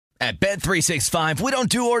At Bet365, we don't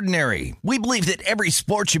do ordinary. We believe that every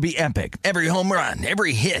sport should be epic. Every home run,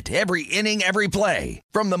 every hit, every inning, every play.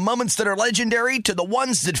 From the moments that are legendary to the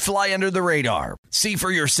ones that fly under the radar. See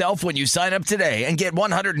for yourself when you sign up today and get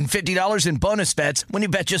 $150 in bonus bets when you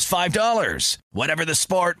bet just $5. Whatever the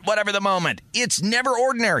sport, whatever the moment, it's never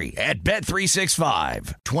ordinary at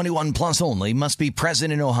Bet365. 21 plus only. Must be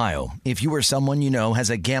present in Ohio. If you or someone you know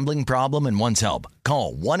has a gambling problem and wants help,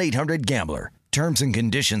 call 1-800-GAMBLER. Terms and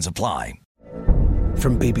conditions apply.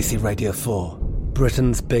 From BBC Radio 4,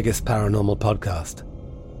 Britain's biggest paranormal podcast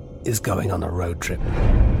is going on a road trip.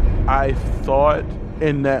 I thought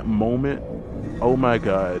in that moment, oh my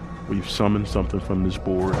God, we've summoned something from this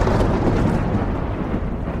board.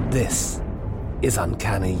 This is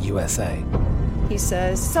Uncanny USA. He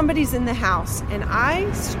says, somebody's in the house, and I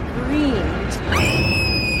screamed.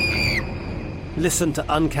 Listen to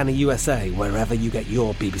Uncanny USA wherever you get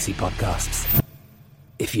your BBC podcasts,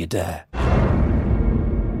 if you dare.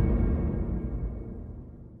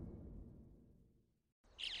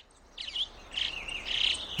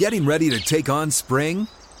 Getting ready to take on spring?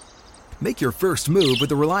 Make your first move with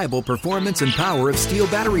the reliable performance and power of Steel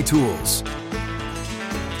battery tools.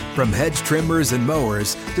 From hedge trimmers and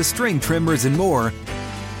mowers to string trimmers and more,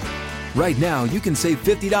 right now you can save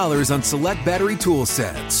 $50 on select battery tool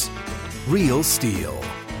sets. Real Steel.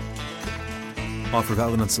 Offer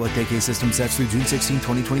valid on select AK system sets through June 16,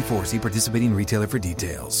 2024. See participating retailer for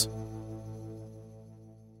details.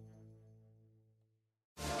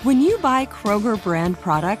 When you buy Kroger brand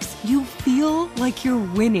products, you feel like you're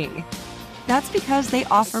winning. That's because they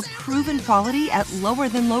offer proven quality at lower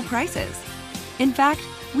than low prices. In fact,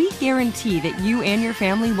 we guarantee that you and your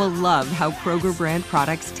family will love how Kroger brand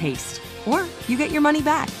products taste, or you get your money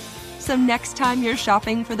back. So next time you're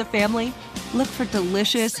shopping for the family, look for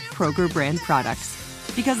delicious Kroger brand products,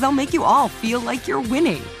 because they'll make you all feel like you're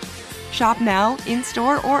winning. Shop now,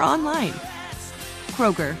 in-store, or online.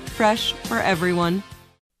 Kroger, fresh for everyone.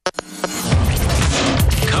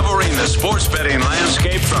 Covering the sports betting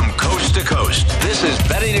landscape from coast to coast, this is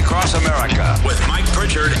Betting Across America with Mike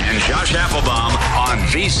Pritchard and Josh Applebaum on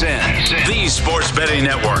VSiN, the Sports Betting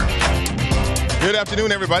Network. Good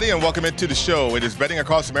afternoon, everybody, and welcome into the show. It is Betting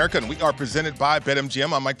Across America, and we are presented by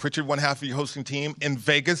BetMGM. I'm Mike Pritchard, one half of your hosting team in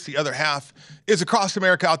Vegas. The other half is across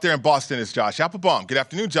America out there in Boston. It's Josh Applebaum. Good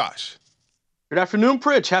afternoon, Josh. Good afternoon,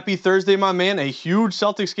 Pritch. Happy Thursday, my man. A huge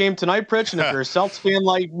Celtics game tonight, Pritch. And if you're a Celtics fan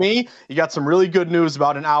like me, you got some really good news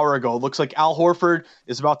about an hour ago. It looks like Al Horford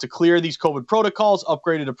is about to clear these COVID protocols,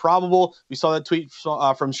 upgraded to probable. We saw that tweet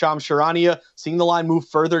from Shams Charania, seeing the line move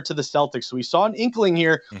further to the Celtics. So we saw an inkling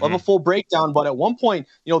here. We'll have a full breakdown. But at one point,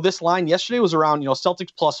 this line yesterday was around,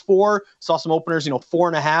 Celtics +4. Saw some openers,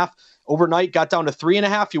 4.5. Overnight, got down to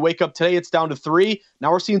 3.5. You wake up today, it's down to 3.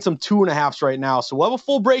 Now we're seeing some 2.5s right now. So we'll have a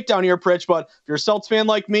full breakdown here, Pritch. But if you're a Celtics fan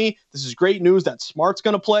like me, this is great news that Smart's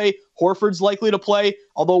going to play. Horford's likely to play.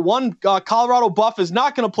 Although one Colorado buff is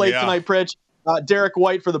not going to play tonight, Pritch. Derek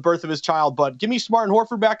White for the birth of his child. But give me Smart and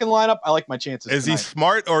Horford back in the lineup. I like my chances. Is he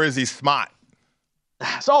smart or is he smart?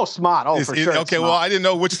 So smart. Oh, for sure. Okay, well, I didn't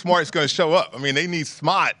know which smart is going to show up. I mean, they need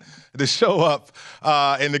smart to show up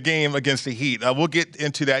in the game against the Heat. We'll get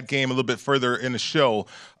into that game a little bit further in the show.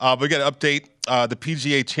 We got to update the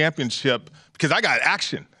PGA Championship because I got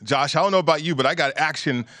action. Josh, I don't know about you, but I got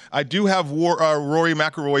action. I do have Rory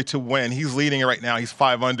McIlroy to win. He's leading it right now. He's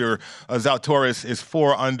 5 under. Zalatoris is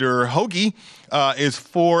 4 under. Hoagie is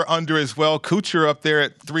 4 under as well. Kuchar up there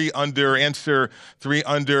at 3 under. Answer 3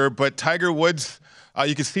 under. But Tiger Woods,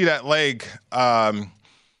 you can see that leg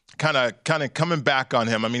kind of coming back on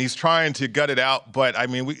him. I mean, he's trying to gut it out, but I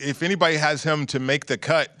mean, if anybody has him to make the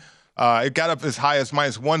cut, it got up as high as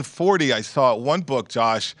 -140. I saw at one book,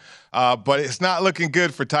 Josh, but it's not looking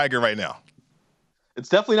good for Tiger right now. It's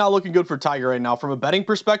definitely not looking good for Tiger right now. From a betting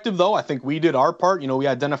perspective, though, I think we did our part. We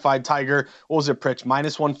identified Tiger, what was it, Pritch?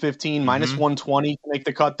 -115, -120 to make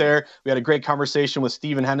the cut there. We had a great conversation with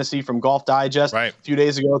Stephen Hennessy from Golf Digest a few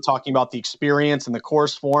days ago talking about the experience and the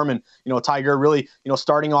course form. And, Tiger really,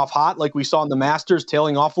 starting off hot like we saw in the Masters,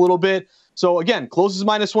 tailing off a little bit. So, again, closes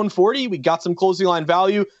 -140. We got some closing line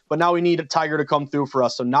value, but now we need a Tiger to come through for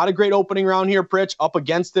us. So not a great opening round here, Pritch. Up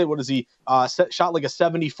against it. What is he? Shot like a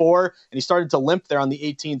 74, and he started to limp there on the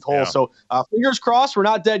 18th hole. Yeah. So fingers crossed. We're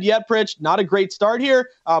not dead yet, Pritch. Not a great start here,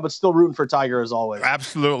 but still rooting for Tiger as always.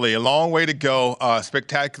 Absolutely. A long way to go.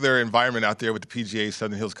 Spectacular environment out there with the PGA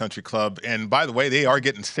Southern Hills Country Club. And by the way, they are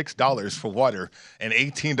getting $6 for water and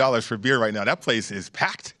 $18 for beer right now. That place is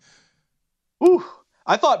packed. Ooh.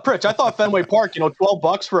 I thought Fenway Park,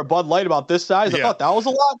 $12 for a Bud Light about this size. I thought that was a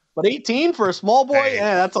lot, but 18 for a small boy,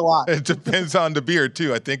 that's a lot. It depends on the beer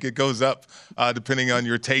too. I think it goes up depending on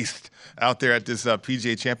your taste out there at this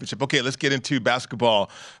PGA Championship. Okay, let's get into basketball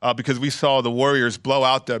because we saw the Warriors blow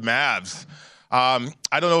out the Mavs.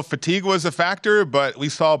 I don't know if fatigue was a factor, but we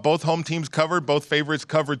saw both home teams covered, both favorites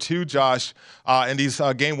covered too, Josh, in these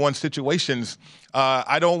Game 1 situations.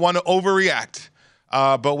 I don't want to overreact.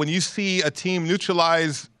 But when you see a team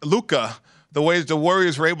neutralize Luka the way the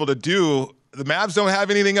Warriors were able to do, the Mavs don't have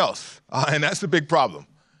anything else, and that's the big problem.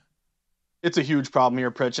 It's a huge problem here,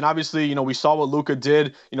 Pritch. And obviously, we saw what Luka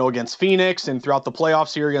did, against Phoenix and throughout the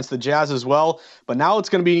playoffs here against the Jazz as well. But now it's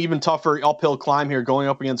going to be an even tougher uphill climb here going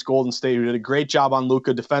up against Golden State, who did a great job on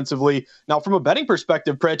Luka defensively. Now, from a betting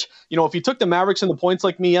perspective, Pritch, if you took the Mavericks and the points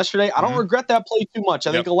like me yesterday, I don't regret that play too much.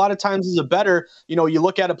 I think a lot of times as a bettor, you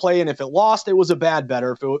look at a play and if it lost, it was a bad bet,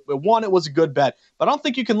 or if it won, it was a good bet. But I don't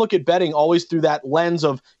think you can look at betting always through that lens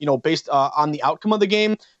of, based on the outcome of the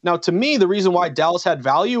game. Now, to me, the reason why Dallas had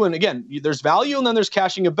value, and again, there's value and then there's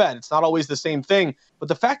cashing a bet. It's not always the same thing. But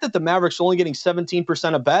the fact that the Mavericks are only getting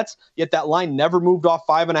 17% of bets, yet that line never moved off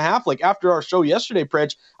 5.5. Like after our show yesterday,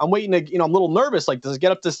 Pritch, I'm waiting to, I'm a little nervous. Like, does it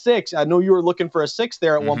get up to 6? I know you were looking for a 6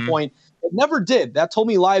 there at one point. It never did. That told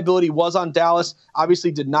me liability was on Dallas.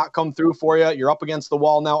 Obviously did not come through for you. You're up against the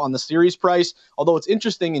wall now on the series price. Although it's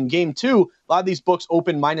interesting, in Game 2, a lot of these books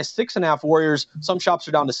open -6.5 Warriors. Some shops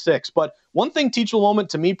are down to 6. But one thing, teachable moment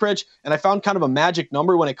to me, Pritch, and I found kind of a magic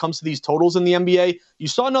number when it comes to these totals in the NBA. You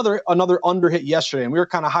saw another under hit yesterday, and we were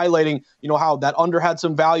kind of highlighting, how that under had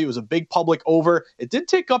some value. It was a big public over. It did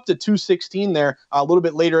tick up to 216 there a little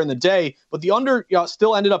bit later in the day, but the under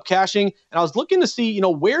still ended up cashing. And I was looking to see,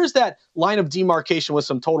 where's that line of demarcation with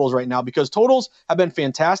some totals right now, because totals have been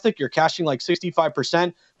fantastic. You're cashing like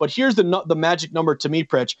 65%, but here's the magic number to me,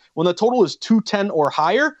 Pritch. When the total is 210 or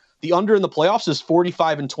higher, the under in the playoffs is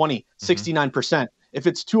 45-20, 69%. If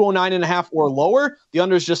it's 209.5 or lower, the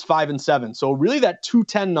under is just 5-7. So really that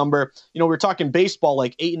 210 number, we're talking baseball,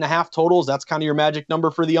 like 8.5 totals. That's kind of your magic number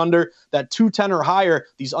for the under. That 210 or higher,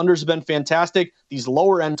 these unders have been fantastic. These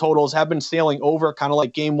lower end totals have been sailing over, kind of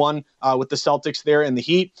like Game 1 with the Celtics there and the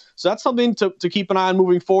Heat. So that's something to keep an eye on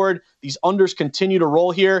moving forward. These unders continue to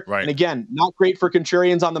roll here. Right. And again, not great for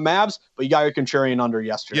contrarians on the Mavs, but you got your contrarian under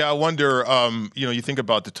yesterday. Yeah, I wonder, you think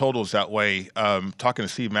about the totals that way. Talking to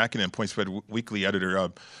Steve Makinen, Point Spread Weekly editor,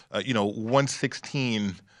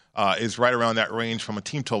 116 is right around that range from a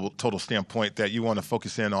team total standpoint that you want to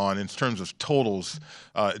focus in on in terms of totals,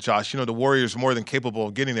 Josh. The Warriors are more than capable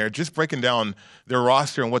of getting there. Just breaking down their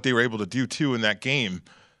roster and what they were able to do, too, in that game.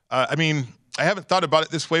 I haven't thought about it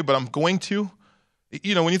this way, but I'm going to.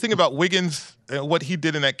 When you think about Wiggins, what he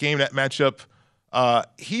did in that game, that matchup,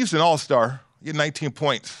 he's an all-star. He had 19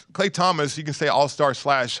 points. Klay Thomas, you can say all-star /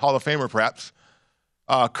 Hall of Famer, perhaps.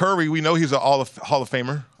 Curry, we know he's a Hall of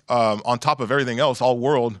Famer. On top of everything else,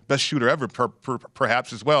 all-world, best shooter ever,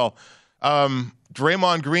 perhaps as well.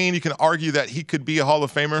 Draymond Green, you can argue that he could be a Hall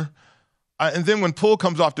of Famer. And then when Poole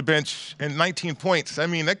comes off the bench and 19 points,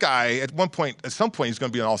 that guy, at some point, he's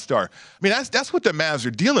going to be an all-star. That's what the Mavs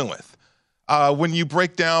are dealing with. When you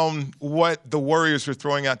break down what the Warriors are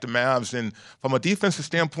throwing at the Mavs, and from a defensive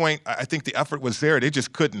standpoint, I think the effort was there. They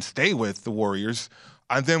just couldn't stay with the Warriors.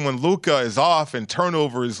 And then when Luka is off and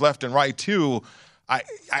turnover is left and right too, I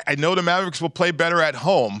know the Mavericks will play better at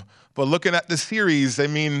home, but looking at the series,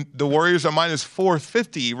 the Warriors are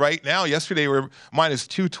 -450 right now. Yesterday were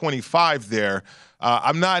 -225 there.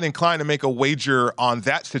 I'm not inclined to make a wager on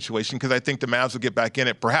that situation because I think the Mavs will get back in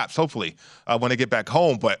it, perhaps, hopefully, when they get back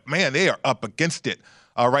home. But, man, they are up against it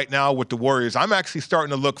right now with the Warriors. I'm actually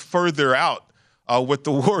starting to look further out with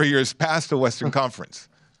the Warriors past the Western Conference.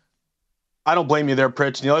 I don't blame you there,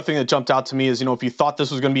 Pritch. And the other thing that jumped out to me is, if you thought this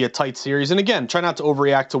was going to be a tight series, and again, try not to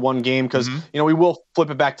overreact to one game because, we will flip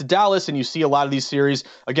it back to Dallas and you see a lot of these series,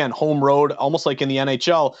 again, home road, almost like in the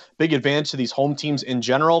NHL, big advantage to these home teams in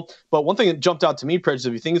general. But one thing that jumped out to me, Pritch, is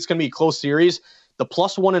if you think it's going to be a close series, the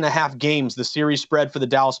 +1.5 games, the series spread for the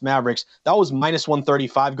Dallas Mavericks, that was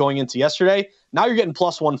 -135 going into yesterday. Now you're getting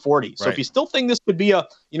 +140. So if you still think this could be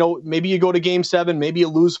maybe you go to Game 7, maybe you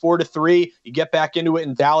lose 4-3, you get back into it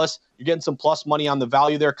in Dallas, you're getting some plus money on the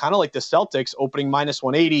value there, kind of like the Celtics opening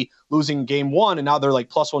 -180, losing Game 1, and now they're like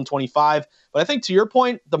 +125. But I think to your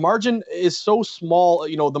point, the margin is so small.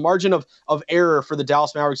 The margin of error for the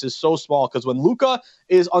Dallas Mavericks is so small because when Luka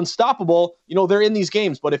is unstoppable, they're in these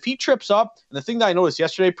games. But if he trips up, and the thing that I noticed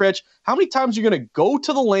yesterday, Pritch, how many times are you going to go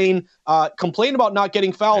to the lane, complain about not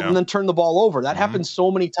getting fouled, and then turn the ball over? That happens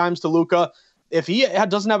so many times to Luka. if he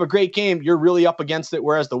doesn't have a great game, you're really up against it.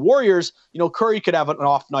 Whereas the Warriors, Curry could have an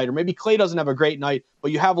off night, or maybe Klay doesn't have a great night,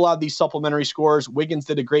 but you have a lot of these supplementary scores. Wiggins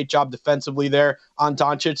did a great job defensively there on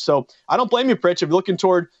Doncic. So I don't blame you, Pritch. If you're looking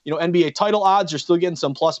toward, NBA title odds, you're still getting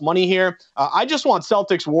some plus money here. I just want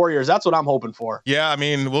Celtics Warriors. That's what I'm hoping for. Yeah, I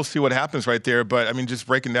mean, we'll see what happens right there. But, I mean, just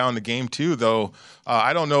breaking down the game, too, though,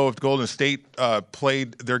 I don't know if Golden State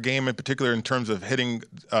played their game in particular in terms of hitting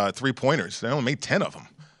three-pointers. They only made 10 of them,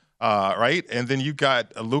 right? And then you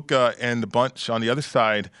got Luka and the bunch on the other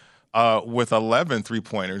side with 11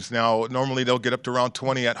 three-pointers. Now, normally they'll get up to around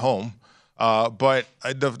 20 at home. But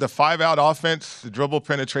the five-out offense, the dribble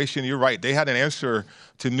penetration, you're right. They had an answer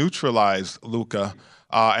to neutralize Luka,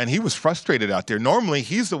 and he was frustrated out there. Normally,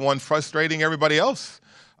 he's the one frustrating everybody else.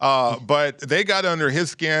 But they got under his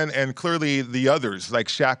skin, and clearly the others, like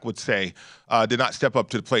Shaq would say, did not step up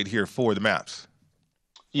to the plate here for the Mavs.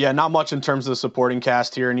 Yeah, not much in terms of the supporting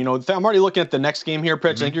cast here. And, I'm already looking at the next game here,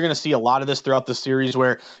 Pritch. I think you're going to see a lot of this throughout the series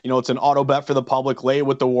where, it's an auto bet for the public. Lay it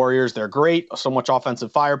with the Warriors. They're great. So much offensive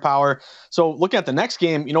firepower. So looking at the next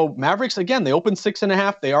game, Mavericks, again, they opened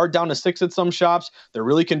 6.5. They are down to 6 at some shops. They're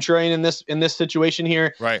really contrarian in this situation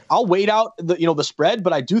here. Right. I'll wait out the spread,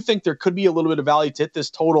 but I do think there could be a little bit of value to hit this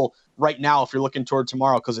total right now if you're looking toward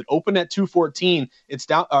tomorrow, because it opened at 214. It's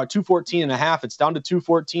down 214.5. It's down to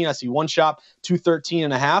 214. I see one shop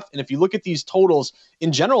 213.5. And if you look at these totals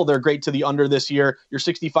in general, they're great to the under this year. You're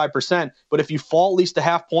 65%. But if you fall at least a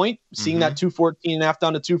half point, seeing that 214.5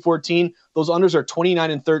 down to 214, those unders are 29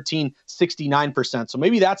 and 13, 69%. So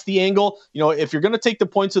maybe that's the angle. If you're going to take the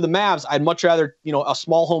points of the Mavs, I'd much rather, a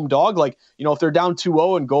small home dog. Like, if they're down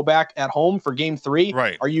 2-0 and go back at home for game 3,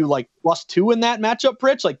 right. Are you like +2 in that matchup,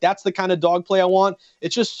 Pritch? Like, that's the kind of dog play I want.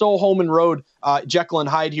 It's just so home and road, Jekyll and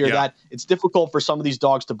Hyde here, that it's difficult for some of these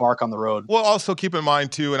dogs to bark on the road. Well, also keep in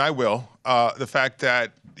mind, too, and I will, the fact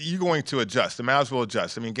that you're going to adjust. The Mavs will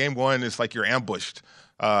adjust. I mean, game 1 is like you're ambushed.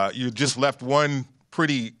 You just left one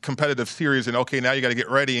pretty competitive series, and okay, now you got to get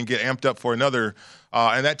ready and get amped up for another.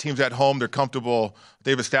 And that team's at home. They're comfortable.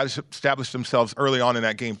 They've established themselves early on in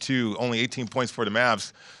that game, too. Only 18 points for the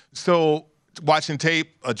Mavs. So watching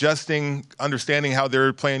tape, adjusting, understanding how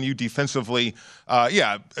they're playing you defensively,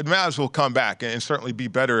 the Mavs will come back and certainly be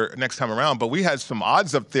better next time around. But we had some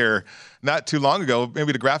odds up there not too long ago.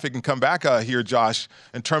 Maybe the graphic can come back here, Josh,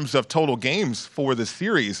 in terms of total games for the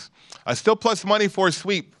series. Still plus money for a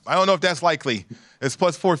sweep. I don't know if that's likely. It's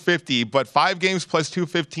plus 450, but 5 games plus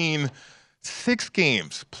 215, 6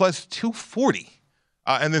 games plus 240,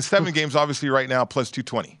 and then 7 games, obviously, right now, plus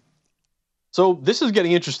 220. So this is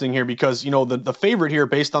getting interesting here because, the favorite here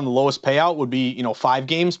based on the lowest payout would be, 5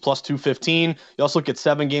 games plus 215. You also look at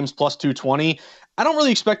 7 games plus 220. I don't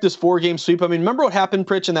really expect this 4-game sweep. I mean, remember what happened,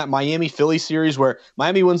 Pritch, in that Miami-Philly series where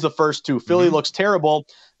Miami wins the first 2. Philly looks terrible.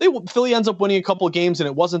 Philly ends up winning a couple of games, and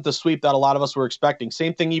it wasn't the sweep that a lot of us were expecting.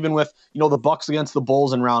 Same thing even with, the Bucks against the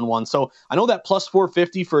Bulls in round 1. So I know that plus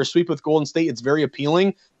 450 for a sweep with Golden State, it's very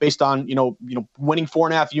appealing based on, winning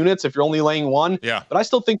 4.5 units if you're only laying 1. Yeah. But I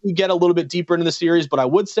still think we get a little bit deeper into the series. But I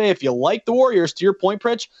would say if you like the Warriors, to your point,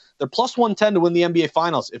 Pritch, they're plus 110 to win the NBA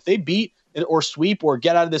Finals. If they beat or sweep or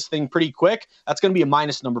get out of this thing pretty quick, that's going to be a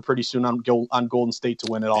minus number pretty soon on Golden State to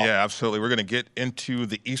win it all. Yeah, absolutely. We're going to get into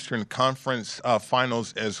the Eastern Conference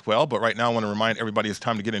Finals as well. But right now, I want to remind everybody it's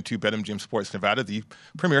time to get into BetMGM Sports Nevada, the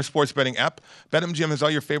premier sports betting app. BetMGM has all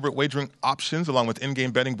your favorite wagering options, along with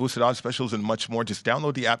in-game betting, boosted odds specials, and much more. Just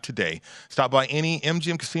download the app today. Stop by any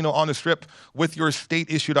MGM casino on the Strip with your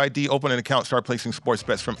state-issued ID, open an account, start placing sports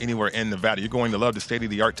bets from anywhere in Nevada. You're going to love the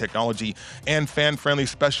state-of-the-art technology and fan-friendly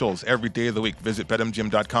specials every day of the week. Visit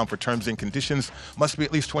BetMGM.com for terms and conditions. Must be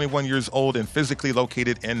at least 21 years old and physically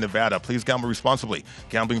located in Nevada. Please gamble responsibly.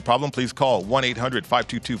 Gambling problem? Please call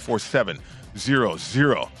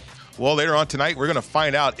 1-800-522-4700. Well, later on tonight, we're going to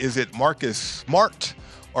find out, is it Marcus Smart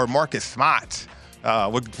or Marcus Smart?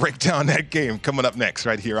 We'll break down that game coming up next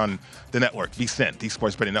right here on the network, VSiN, the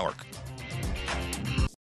Sports Betting Network.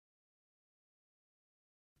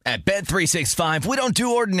 At Bet365, we don't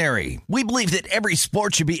do ordinary. We believe that every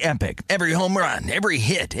sport should be epic. Every home run, every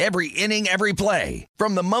hit, every inning, every play.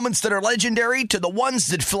 From the moments that are legendary to the ones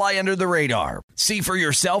that fly under the radar. See for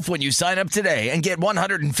yourself when you sign up today and get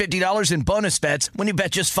 $150 in bonus bets when you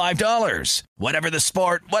bet just $5. Whatever the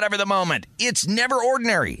sport, whatever the moment, it's never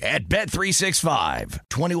ordinary at Bet365.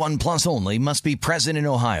 21 plus only. Must be present in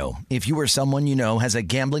Ohio. If you or someone you know has a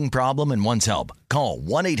gambling problem and wants help, call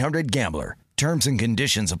 1-800-GAMBLER. Terms and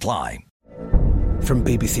conditions apply. From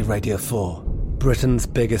BBC Radio 4, Britain's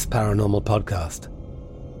biggest paranormal podcast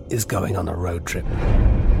is going on a road trip.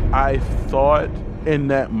 I thought in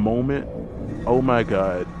that moment, oh my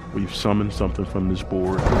God, we've summoned something from this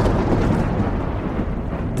board.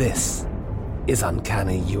 This is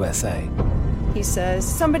Uncanny USA. He says,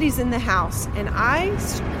 somebody's in the house, and I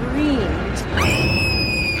screamed.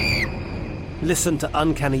 Listen to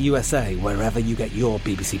Uncanny USA wherever you get your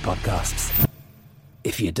BBC podcasts,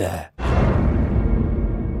 if you dare.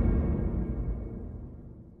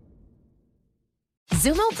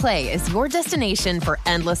 Xumo Play is your destination for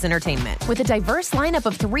endless entertainment. With a diverse lineup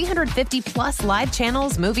of 350-plus live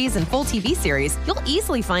channels, movies, and full TV series, you'll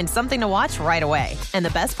easily find something to watch right away. And the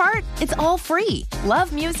best part? It's all free.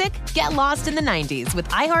 Love music? Get lost in the 90s with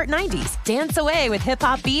iHeart 90s, dance away with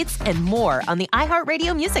hip-hop beats, and more on the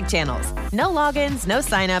iHeartRadio music channels. No logins, no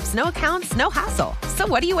signups, no accounts, no hassle. So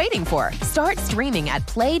what are you waiting for? Start streaming at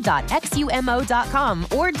play.xumo.com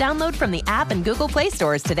or download from the app and Google Play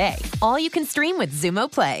stores today. All you can stream with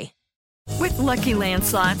Xumo Play. With Lucky Land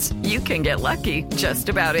Slots, you can get lucky just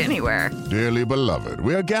about anywhere. Dearly beloved,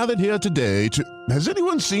 we are gathered here today to... Has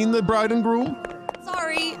anyone seen the bride and groom?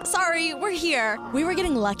 Sorry, we're here. We were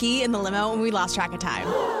getting lucky in the limo and we lost track of time.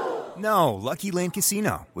 No, Lucky Land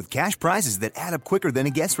Casino, with cash prizes that add up quicker than a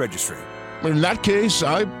guest registry. In that case,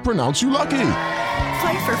 I pronounce you lucky.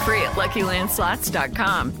 Play for free at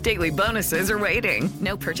LuckyLandSlots.com. Daily bonuses are waiting.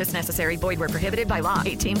 No purchase necessary. Void where prohibited by law.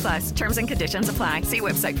 18+. Terms and conditions apply. See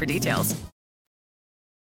website for details.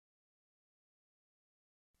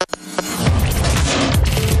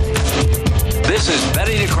 This is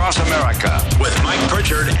Betting Across America with Mike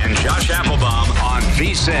Pritchard and Josh Applebaum on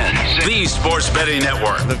VSiN, the Sports Betting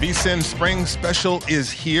Network. The VSiN Spring Special is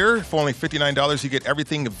here. For only $59, you get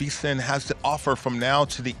everything VSiN has to offer from now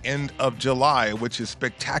to the end of July, which is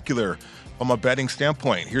spectacular from a betting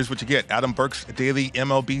standpoint. Here's what you get. Adam Burke's daily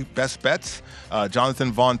MLB best bets.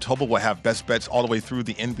 Jonathan Von Tobel will have best bets all the way through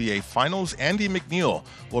the NBA Finals. Andy McNeil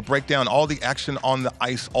will break down all the action on the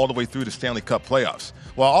ice all the way through the Stanley Cup playoffs.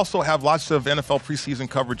 We'll also have lots of NFL preseason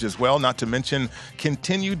coverage as well, not to mention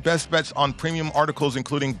continued best bets on premium articles,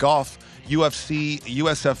 including golf, UFC,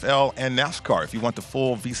 USFL, and NASCAR. If you want the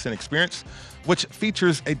full VSiN experience, which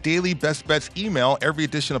features a daily best bets email, every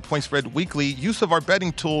edition of Point Spread Weekly, use of our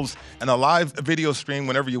betting tools, and a live video stream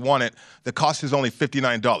whenever you want it. The cost is only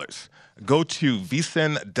 $59. Go to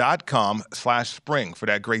vsin.com/spring for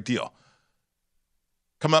that great deal.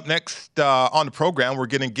 Coming up next on the program, we're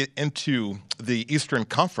going to get into the Eastern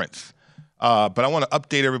Conference. But I want to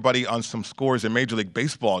update everybody on some scores in Major League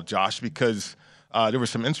Baseball, Josh, because there were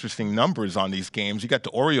some interesting numbers on these games. You got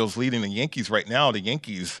the Orioles leading the Yankees right now. The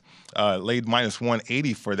Yankees laid minus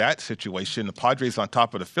 180 for that situation. The Padres on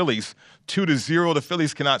top of the Phillies, 2-0. The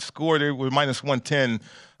Phillies cannot score. They were minus 110.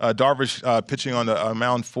 Darvish pitching on the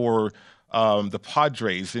mound for the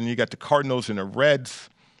Padres. And you got the Cardinals and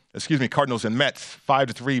the Cardinals and Mets,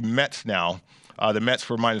 5-3 Mets now. The Mets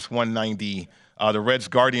were minus 190. The Reds,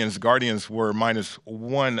 Guardians were minus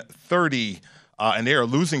 130. And they are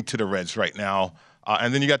losing to the Reds right now.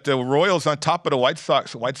 And then you got the Royals on top of the White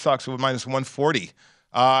Sox. The White Sox were minus 140.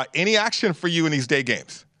 Any action for you in these day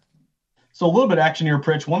games? So a little bit of action here,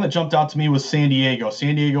 Pritch. One that jumped out to me was San Diego.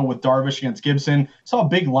 San Diego with Darvish against Gibson. Saw a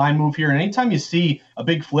big line move here. And anytime you see a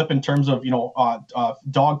big flip in terms of,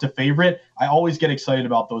 dog to favorite, I always get excited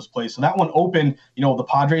about those plays. So that one opened, the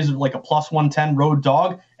Padres are like a plus 110 road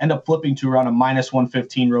dog, end up flipping to around a minus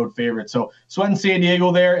 115 road favorite. So sweating San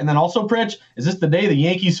Diego there. And then also, Pritch, is this the day the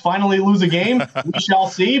Yankees finally lose a game? We shall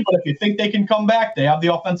see. But if you think they can come back, they have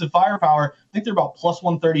the offensive firepower. I think they're about plus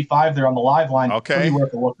 135 there on the live line. Okay. Pretty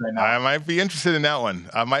worth a look right now. I might be interested in that one.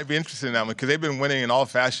 Because they've been winning in all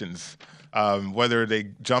fashions. Whether they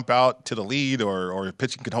jump out to the lead or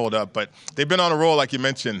pitching can hold up. But they've been on a roll, like you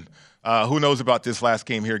mentioned. Who knows about this last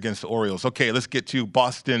game here against the Orioles? Okay, let's get to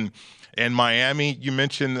Boston and Miami. You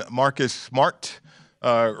mentioned Marcus Smart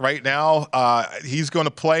right now. He's going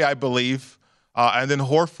to play, I believe. And then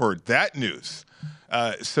Horford, that news.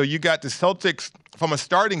 So you got the Celtics, from a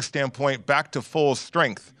starting standpoint, back to full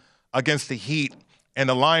strength against the Heat. And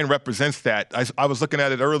the line represents that. I was looking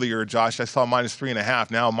at it earlier, Josh. I saw minus 3.5,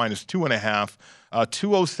 now minus 2.5.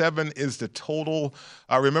 207 is the total.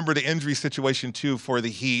 Remember the injury situation, too, for the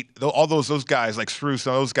Heat. All those guys, like Strus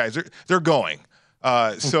and those guys, they're going.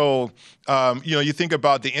 You think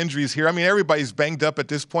about the injuries here. I mean, everybody's banged up at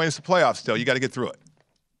this point. It's the playoffs still. You got to get through it.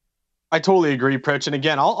 I totally agree, Pritch. And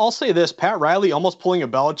again, I'll say this, Pat Riley almost pulling a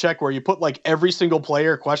Belichick where you put like every single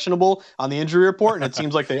player questionable on the injury report, and it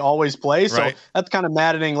seems like they always play. So Right. That's kind of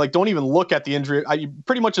maddening. Like, don't even look at the injury. You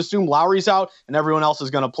pretty much assume Lowry's out and everyone else is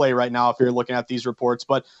going to play right now if you're looking at these reports.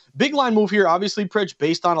 But big line move here, obviously, Pritch,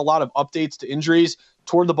 based on a lot of updates to injuries.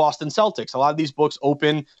 toward the Boston Celtics. A lot of these books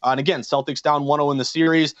open, and again, Celtics down 1-0 in the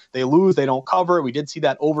series. They lose, they don't cover. We did see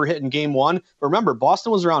that overhit in game one. But remember,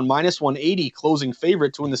 Boston was around minus 180 closing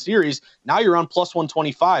favorite to win the series. Now you're on plus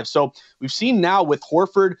 125. So we've seen now with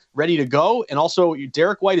Horford ready to go, and also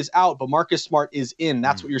Derek White is out, but Marcus Smart is in.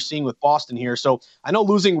 That's what you're seeing with Boston here. So I know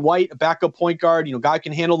losing White, a backup point guard, guy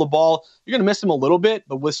can handle the ball, you're going to miss him a little bit,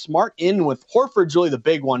 but with Smart in, with Horford's really the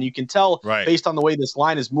big one. You can tell based on the way this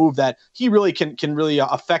line is moved that he really can really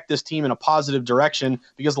affect this team in a positive direction,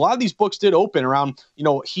 because a lot of these books did open around,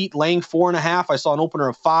 Heat laying 4.5. I saw an opener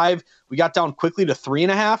of 5. We got down quickly to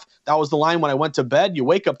 3.5. That was the line when I went to bed. You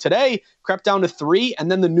wake up today, crept down to 3,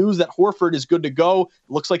 and then the news that Horford is good to go.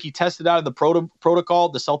 It looks like he tested out of the protocol.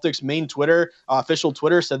 The Celtics main Twitter, official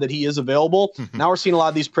Twitter, said that he is available. Now we're seeing a lot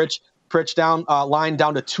of these Pritch down line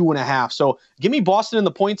down to 2.5. So give me Boston in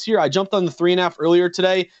the points here. I jumped on the 3.5 earlier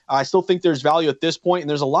today. I still think there's value at this point, and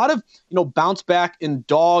there's a lot of bounce back in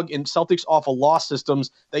dog and Celtics off of loss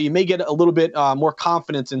systems that you may get a little bit more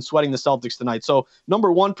confidence in sweating the Celtics tonight. So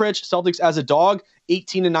number one, Pritch, Celtics as a dog,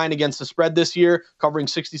 18-9 against the spread this year, covering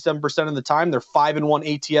 67% of the time. They're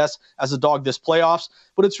 5-1 ATS as a dog this playoffs.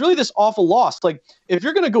 But it's really this awful loss. Like, if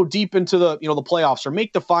you're going to go deep into the the playoffs or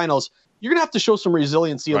make the finals, you're going to have to show some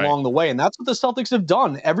resiliency along the way. And that's what the Celtics have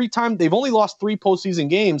done. Every time, they've only lost 3 postseason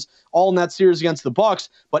games, all in that series against the Bucks.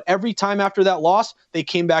 But every time after that loss, they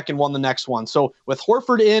came back and won the next one. So with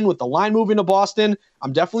Horford in, with the line moving to Boston,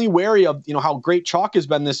 I'm definitely wary of how great chalk has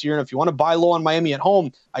been this year. And if you want to buy low on Miami at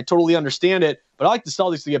home, I totally understand it. But I like the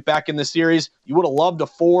Celtics to get back in this series. You would have loved a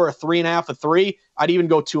 4, a 3.5, a 3. I'd even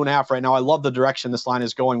go 2.5 right now. I love the direction this line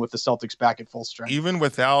is going with the Celtics back at full strength. Even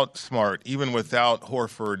without Smart, even without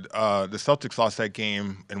Horford, the Celtics lost that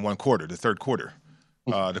game in one quarter, the third quarter.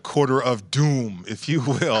 The quarter of doom, if you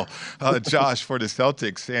will, Josh, for the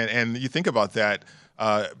Celtics. And you think about that,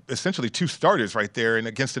 essentially 2 starters right there and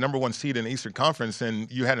against the number 1 seed in the Eastern Conference,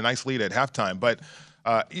 and you had a nice lead at halftime. But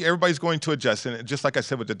everybody's going to adjust. And just like I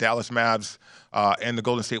said with the Dallas Mavs and the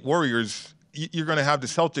Golden State Warriors, you're going to have the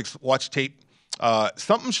Celtics watch tape.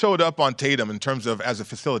 Something showed up on Tatum in terms of as a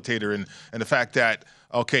facilitator and the fact that,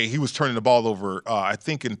 okay, he was turning the ball over, I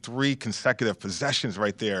think, in 3 consecutive possessions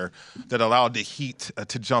right there that allowed the Heat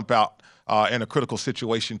to jump out in a critical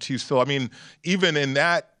situation too. So, I mean, even in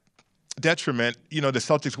that detriment, the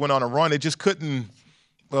Celtics went on a run. They just couldn't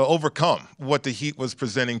overcome what the Heat was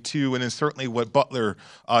presenting to, and then certainly what Butler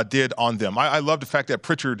did on them. I love the fact that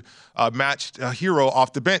Pritchard matched a hero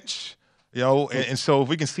off the bench. And so if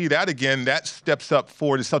we can see that again, that steps up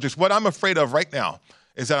for the Celtics. What I'm afraid of right now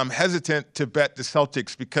is that I'm hesitant to bet the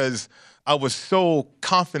Celtics because I was so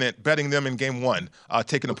confident betting them in game 1,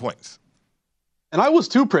 taking the points. And I was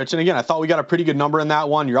too, Pritch. And again, I thought we got a pretty good number in that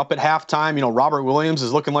one. You're up at halftime. Robert Williams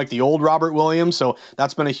is looking like the old Robert Williams. So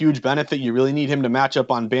that's been a huge benefit. You really need him to match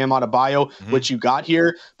up on Bam Adebayo, which you got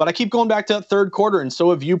here. But I keep going back to that third quarter, and so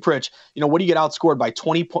have you, Pritch. What do you get outscored by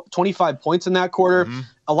 25 points in that quarter?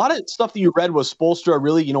 A lot of stuff that you read was Spoelstra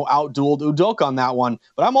really, out-dueled Udoka on that one.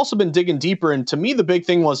 But I've also been digging deeper, and to me, the big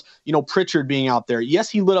thing was, Pritchard being out there. Yes,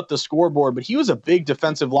 he lit up the scoreboard, but he was a big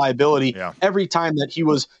defensive liability every time that he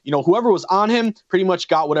was, whoever was on him pretty much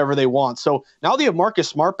got whatever they want. So now they have Marcus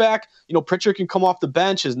Smart back. Pritchard can come off the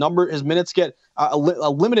bench. His minutes get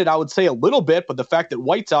limited, I would say, a little bit, but the fact that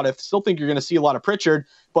White's out, I still think you're going to see a lot of Pritchard.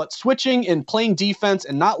 But switching and playing defense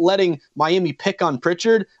and not letting Miami pick on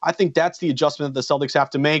Pritchard, I think that's the adjustment that the Celtics have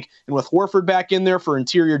to make. And with Horford back in there for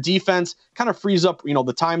interior defense, kind of frees up,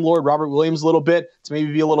 the Time Lord, Robert Williams, a little bit to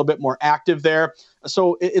maybe be a little bit more active there.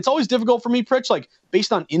 So it's always difficult for me, Pritch, like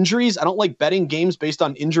based on injuries. I don't like betting games based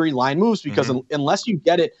on injury line moves because unless you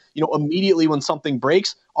get it, immediately when something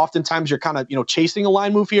breaks, oftentimes you're kind of, chasing a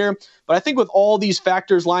line move here. But I think with all these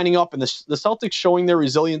factors lining up and the Celtics showing their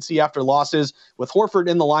resiliency after losses with Horford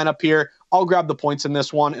in the lineup here, I'll grab the points in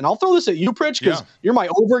this one. And I'll throw this at you, Pritch, because you're my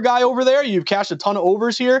over guy over there. You've cashed a ton of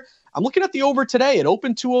overs here. I'm looking at the over today. It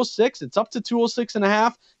opened 206. It's up to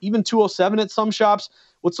 206.5, even 207 at some shops.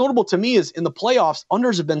 What's notable to me is in the playoffs,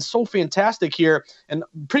 unders have been so fantastic here. And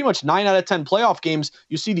pretty much 9 out of 10 playoff games,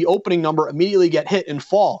 you see the opening number immediately get hit and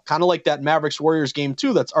fall, kind of like that Mavericks-Warriors game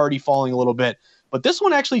 2 that's already falling a little bit. But this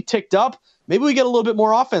one actually ticked up. Maybe we get a little bit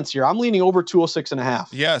more offense here. I'm leaning over 206.5.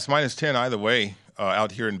 Yeah, it's minus 10 either way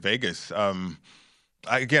out here in Vegas.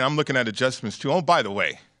 Again, I'm looking at adjustments too. Oh, by the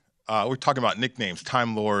way, we're talking about nicknames,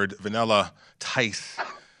 Time Lord, Vanilla, Tice.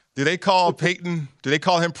 Do they call Peyton, do they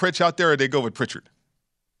call him Pritch out there, or do they go with Pritchard?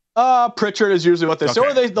 Pritchard is usually what they say.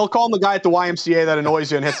 Or they'll call him the guy at the YMCA that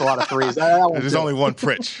annoys you and hits a lot of threes. There's only one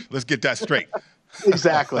Pritch. Let's get that straight.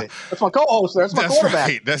 Exactly. That's my co-host there. That's my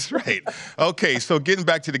quarterback. That's right. Okay, so getting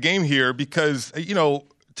back to the game here, because,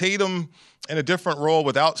 Tatum in a different role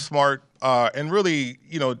without Smart, and really,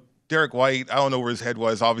 Derek White, I don't know where his head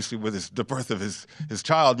was, obviously with the birth of his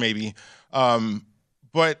child maybe.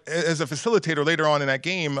 But as a facilitator later on in that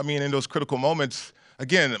game, I mean, in those critical moments,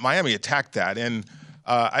 again, Miami attacked that. And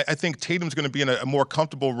I think Tatum's going to be in a more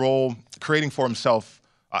comfortable role, creating for himself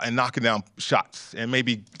and knocking down shots, and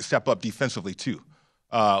maybe step up defensively too,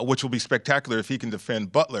 which will be spectacular if he can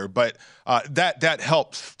defend Butler. But that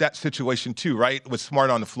helps that situation too, right, with Smart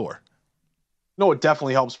on the floor. No, it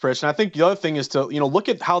definitely helps, Pritch. And I think the other thing is to, look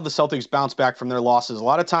at how the Celtics bounce back from their losses. A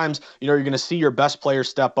lot of times, you're going to see your best players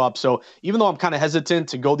step up. So even though I'm kind of hesitant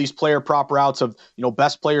to go these player prop routes of,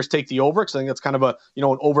 best players take the over, because I think that's kind of a,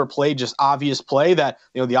 an overplay, just obvious play that,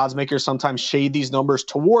 the odds makers sometimes shade these numbers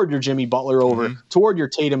toward your Jimmy Butler over, toward your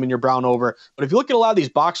Tatum and your Brown over. But if you look at a lot of these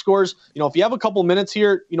box scores, if you have a couple minutes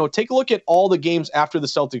here, take a look at all the games after the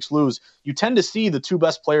Celtics lose. You tend to see the two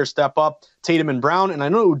best players step up, Tatum and Brown. And I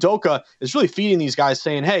know Udoka is really feeding these guys,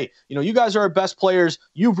 saying, hey, you guys are our best players.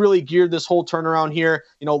 You've really geared this whole turnaround here.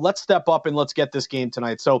 Let's step up and let's get this game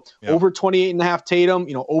tonight. So over 28.5 Tatum,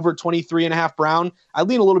 over 23.5 Brown. I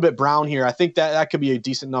lean a little bit Brown here. I think that could be a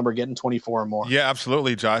decent number, getting 24 or more. Yeah,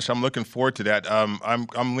 absolutely, Josh. I'm looking forward to that.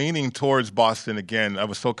 I'm leaning towards Boston again. I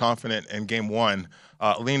was so confident in game one,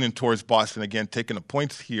 leaning towards Boston again, taking the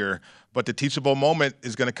points here. But the teachable moment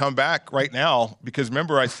is going to come back right now, because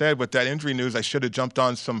remember I said with that injury news I should have jumped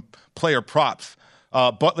on some player props.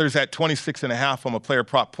 Butler's at 26.5 from a player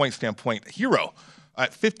prop point standpoint. Hero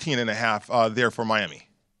at 15.5 there for Miami.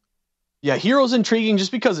 Yeah, Hero's intriguing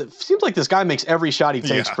just because it seems like this guy makes every shot he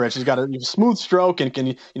takes, Pritch. He's got a smooth stroke, and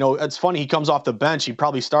can, it's funny, he comes off the bench. He'd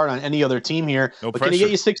probably start on any other team here. No but pressure. Can he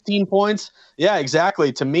get you 16 points? Yeah,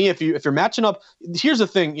 exactly. To me, if you're matching up, here's the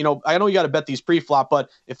thing, I know you got to bet these pre-flop,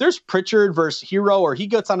 but if there's Pritchard versus Hero, or he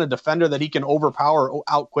gets on a defender that he can overpower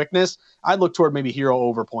out quickness, I'd look toward maybe Hero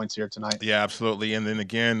over points here tonight. Yeah, absolutely. And then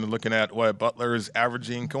again, looking at what Butler is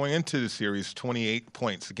averaging going into the series, 28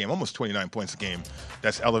 points a game, almost 29 points a game.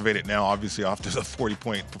 That's elevated now, obviously, after the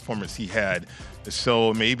 40-point performance he had.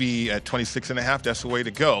 So maybe at 26.5, that's the way to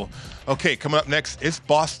go. Okay, coming up next, it's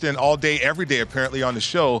Boston all day, every day, apparently, on the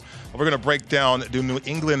show. We're going to break down the New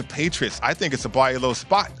England Patriots. I think it's a buy low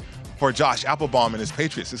spot for Josh Applebaum and his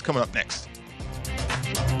Patriots. It's coming up next.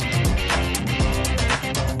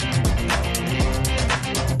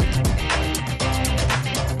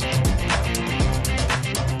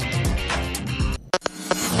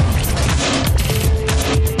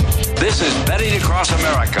 This is Betting Across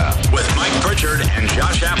America with Mike Pritchard and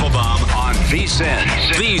Josh Applebaum on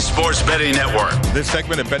VSiN, the Sports Betting Network. This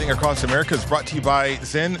segment of Betting Across America is brought to you by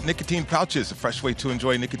Zen Nicotine Pouches, a fresh way to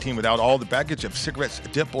enjoy nicotine without all the baggage of cigarettes,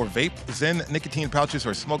 dip, or vape. Zen Nicotine Pouches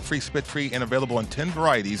are smoke-free, spit-free, and available in 10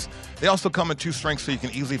 varieties. They also come in 2 strengths, so you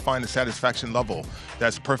can easily find the satisfaction level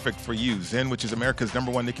that's perfect for you. Zen, which is America's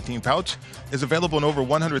 #1 nicotine pouch, is available in over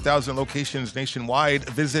 100,000 locations nationwide.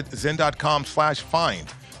 Visit zen.com/find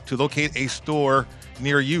to locate a store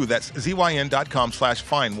near you. That's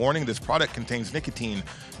zyn.com/find. Warning, this product contains nicotine.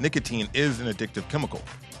 Nicotine is an addictive chemical.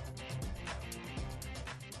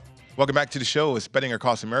 Welcome back to the show. It's Betting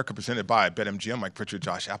Across America, presented by BetMGM. Mike Pritchard,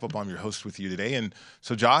 Josh Applebaum, your host with you today. And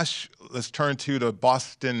so, Josh, let's turn to the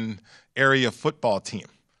Boston area football team,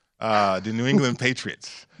 the New England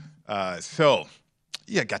Patriots. So,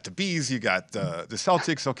 yeah, got the Bees, you got the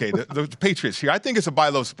Celtics. Okay, the Patriots here. I think it's a buy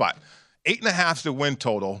low spot. 8.5 is the win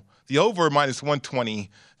total. The over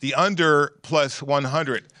 -120. The under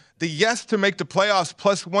 +100. The yes to make the playoffs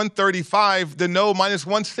 +135. The no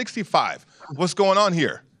 -165. What's going on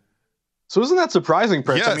here? So isn't that surprising,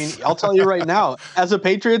 Pritch? Yes. I mean, I'll tell you right now, as a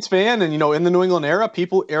Patriots fan and, in the New England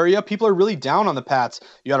people are really down on the Pats.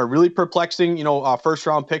 You got a really perplexing,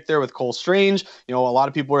 first-round pick there with Cole Strange. A lot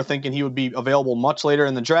of people are thinking he would be available much later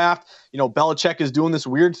in the draft. Belichick is doing this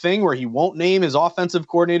weird thing where he won't name his offensive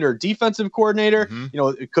coordinator or defensive coordinator.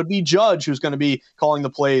 It could be Judge who's going to be calling the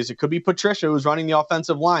plays. It could be Patricia who's running the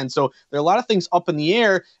offensive line. So there are a lot of things up in the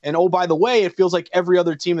air. And, oh, by the way, it feels like every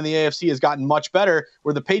other team in the AFC has gotten much better,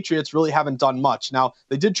 where the Patriots really haven't done much. Now,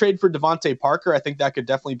 they did trade for Devontae Parker. I think that could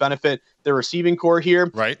definitely benefit their receiving core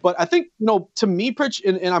here. Right. But I think, to me, Pritch,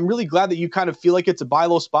 and I'm really glad that you kind of feel like it's a buy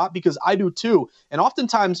low spot, because I do too. And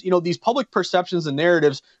oftentimes, these public perceptions and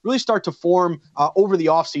narratives really start to form over the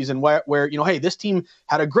offseason where, hey, this team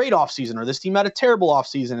had a great offseason or this team had a terrible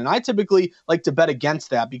offseason. And I typically like to bet against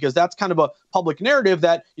that, because that's kind of a public narrative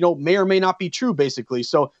that, may or may not be true, basically.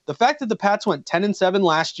 So the fact that the Pats went 10-7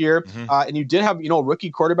 last year, and you did have,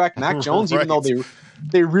 rookie quarterback Mac Jones, even though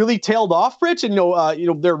they really tailed off, Rich. And,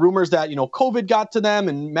 there are rumors that, COVID got to them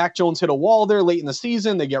and Mac Jones hit a wall there late in the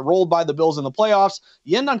season. They get rolled by the Bills in the playoffs.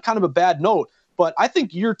 You end on kind of a bad note. But I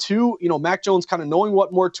think year two, Mac Jones kind of knowing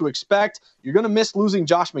what more to expect. You're going to miss losing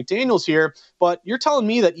Josh McDaniels here, but you're telling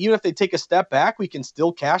me that even if they take a step back, we can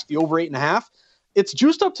still cash the over 8.5. It's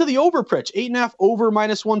juiced up to the over, Pritch, 8.5 over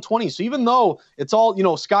 -120. So even though it's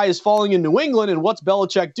all, sky is falling in New England and what's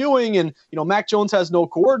Belichick doing, and, Mac Jones has no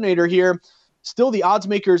coordinator here, still the odds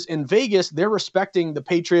makers in Vegas, they're respecting the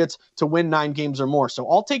Patriots to win 9 games or more. So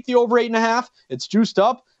I'll take the over 8.5. It's juiced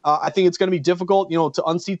up. I think it's going to be difficult, to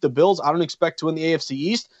unseat the Bills. I don't expect to win the AFC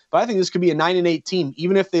East, but I think this could be a 9-8 team.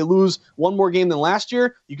 Even if they lose one more game than last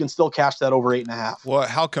year, you can still cash that over 8.5. Well,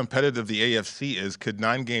 how competitive the AFC is, could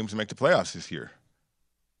 9 games make the playoffs this year?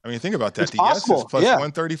 I mean, think about that. It's the possible. yes is plus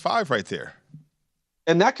 135 right there.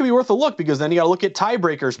 And that could be worth a look, because then you got to look at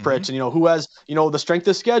tiebreakers, Pritch, and who has, the strength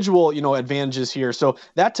of schedule, advantages here. So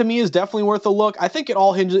that to me is definitely worth a look. I think it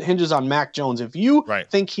all hinges on Mac Jones. If you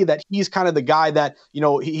think that he's kind of the guy that,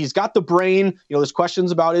 he's got the brain, there's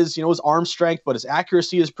questions about his arm strength, but his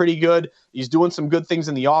accuracy is pretty good. He's doing some good things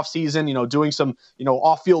in the offseason, doing some,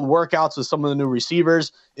 off-field workouts with some of the new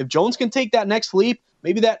receivers. If Jones can take that next leap,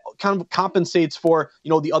 maybe that kind of compensates for,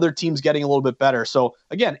 the other teams getting a little bit better. So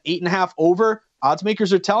again, 8.5 over. Odds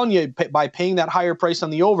makers are telling you by paying that higher price on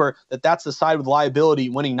the over that's the side with liability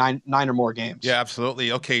winning nine or more games. Yeah,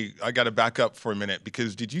 absolutely. Okay, I got to back up for a minute,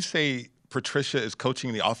 because did you say Patricia is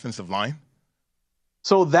coaching the offensive line?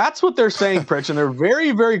 So that's what they're saying, Pritch, and they're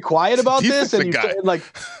very, very quiet about this.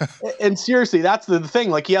 And seriously, that's the thing.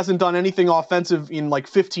 Like, he hasn't done anything offensive in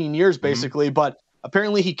 15 years, basically, but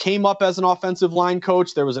apparently he came up as an offensive line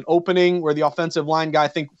coach. There was an opening where the offensive line guy, I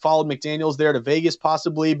think, followed McDaniels there to Vegas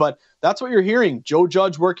possibly, but that's what you're hearing. Joe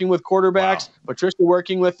Judge working with quarterbacks, Patricia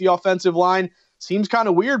working with the offensive line. Seems kind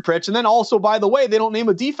of weird, Pritch. And then also, by the way, they don't name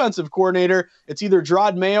a defensive coordinator. It's either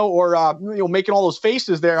Gerard Mayo or, making all those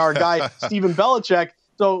faces there, our guy, Stephen Belichick.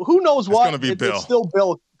 So who knows what? It's going to be Bill. It's still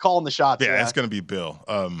Bill calling the shots. Yeah, it's going to be Bill.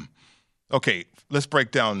 Okay, let's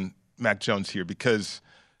break down Mac Jones here, because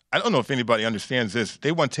I don't know if anybody understands this.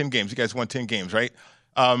 They won 10 games. You guys won 10 games, right?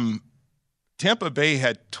 Tampa Bay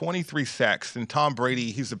had 23 sacks, and Tom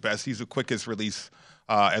Brady, he's the best. He's the quickest release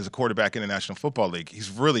as a quarterback in the National Football League.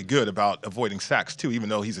 He's really good about avoiding sacks, too, even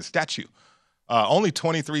though he's a statue. Only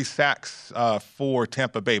 23 sacks for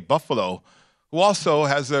Tampa Bay. Buffalo, who also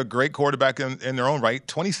has a great quarterback in their own right,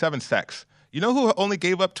 27 sacks. You know who only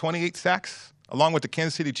gave up 28 sacks, along with the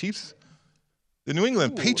Kansas City Chiefs? The New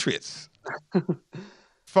England Patriots.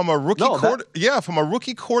 From a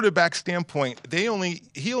rookie quarterback standpoint, he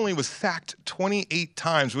only was sacked 28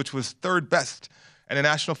 times, which was third best in the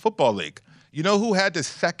National Football League. You know who had the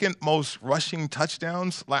second most rushing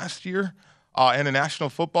touchdowns last year in the National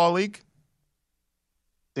Football League?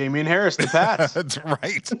 Damian Harris, the Pats. That's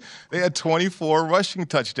right. They had 24 rushing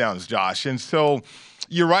touchdowns, Josh. And so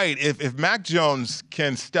you're right. If Mac Jones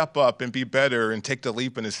can step up and be better and take the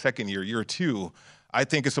leap in his second year 2, I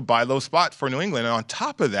think it's a buy low spot for New England. And on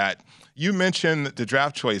top of that, you mentioned the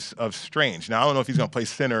draft choice of Strange. Now, I don't know if he's going to play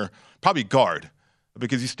center, probably guard,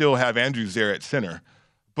 because you still have Andrews there at center.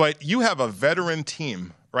 But you have a veteran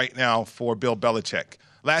team right now for Bill Belichick.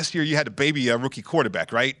 Last year, you had to baby a rookie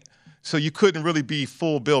quarterback, right? So you couldn't really be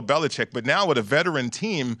full Bill Belichick. But now with a veteran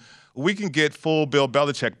team, we can get full Bill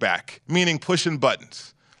Belichick back, meaning pushing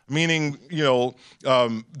buttons. Meaning,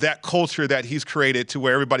 that culture that he's created to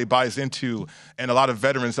where everybody buys into, and a lot of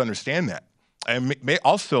veterans understand that. And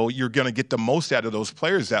also, you're going to get the most out of those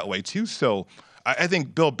players that way, too. So I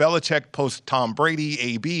think Bill Belichick post Tom Brady,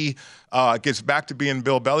 AB, gets back to being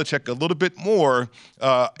Bill Belichick a little bit more,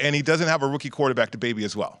 and he doesn't have a rookie quarterback to baby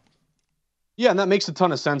as well. Yeah, and that makes a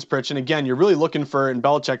ton of sense, Pritch. And again, you're really looking for, and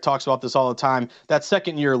Belichick talks about this all the time, that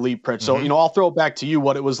second-year leap, Pritch. So, I'll throw it back to you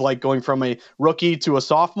what it was like going from a rookie to a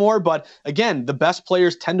sophomore. But again, the best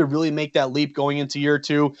players tend to really make that leap going into year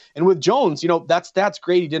 2. And with Jones, that's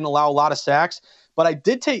great. He didn't allow a lot of sacks. But I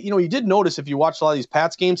did take, you did notice if you watched a lot of these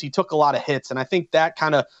Pats games, he took a lot of hits. And I think that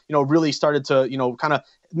kind of, really started to, kind of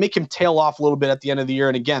make him tail off a little bit at the end of the year.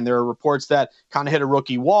 And again, there are reports that kind of hit a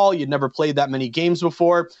rookie wall. You'd never played that many games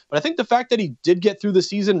before. But I think the fact that he did get through the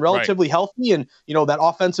season relatively healthy, and, that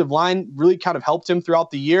offensive line really kind of helped him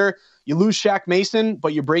throughout the year. You lose Shaq Mason,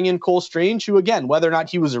 but you bring in Cole Strange, who, again, whether or not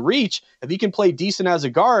he was a reach, if he can play decent as a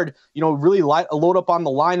guard, really load up on the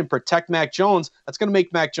line and protect Mac Jones, that's going to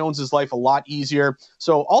make Mac Jones' life a lot easier.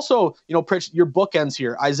 So also, Pritch, your bookends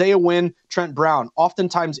here, Isaiah Wynn, Trent Brown,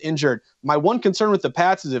 oftentimes injured. My one concern with the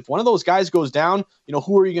Pats is if one of those guys goes down,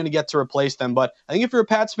 who are you going to get to replace them? But I think if you're a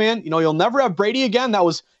Pats fan, you'll never have Brady again. That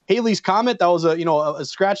was Haley's Comet, that was a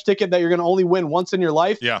scratch ticket that you're going to only win once in your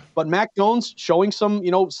life. Yeah. But Mac Jones showing some,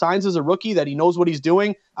 signs as a rookie that he knows what he's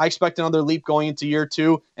doing. I expect another leap going into year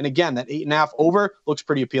 2. And again, that 8.5 over looks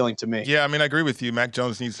pretty appealing to me. Yeah, I mean, I agree with you. Mac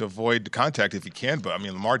Jones needs to avoid contact if he can. But, I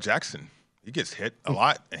mean, Lamar Jackson, he gets hit a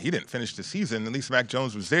lot, and he didn't finish the season. At least Mac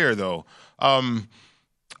Jones was there, though. I'm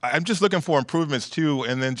just looking for improvements, too,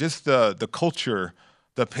 and then just the culture,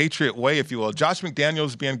 the Patriot way, if you will. Josh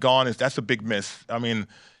McDaniels being gone, that's a big miss. I mean,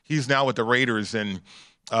 he's now with the Raiders, and,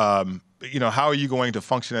 how are you going to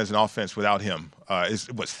function as an offense without him?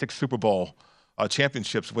 6 Super Bowl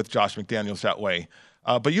championships with Josh McDaniels that way.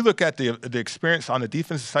 But you look at the experience on the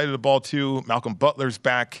defensive side of the ball, too. Malcolm Butler's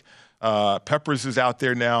back. Peppers is out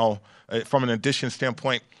there now from an addition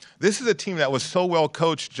standpoint. This is a team that was so well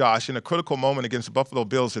coached, Josh, in a critical moment against the Buffalo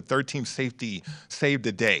Bills. The third-team safety saved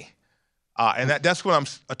the day. And that's what I'm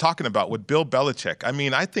talking about with Bill Belichick. I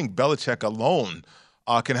mean, I think Belichick alone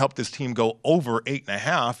can help this team go over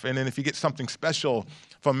 8.5. And then if you get something special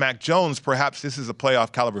from Mac Jones, perhaps this is a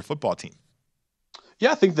playoff caliber football team.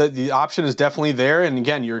 Yeah, I think that the option is definitely there. And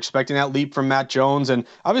again, you're expecting that leap from Matt Jones. And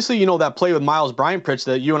obviously, that play with Miles Bryant, Pritch,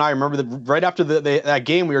 that you and I remember that right after that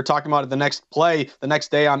game, we were talking about it the next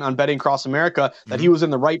day on Betting Across America, that he was in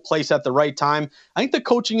the right place at the right time. I think the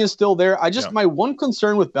coaching is still there. My one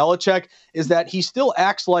concern with Belichick is that he still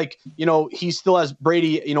acts like, he still has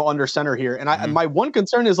Brady, under center here. And my one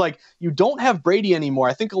concern is you don't have Brady anymore.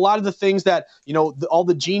 I think a lot of the things that, all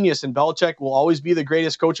the genius in Belichick will always be the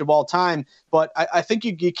greatest coach of all time. But I think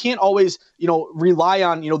you can't always, rely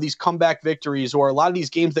on, these comeback victories or a lot of these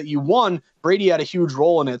games that you won. Brady had a huge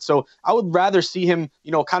role in it. So I would rather see him,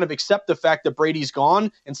 kind of accept the fact that Brady's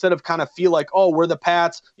gone instead of kind of feel like, oh, we're the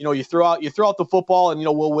Pats. You throw out the football and,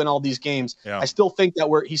 we'll win all these games. Yeah. I still think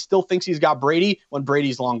that he still thinks he's got Brady when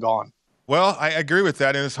Brady's long gone. Well, I agree with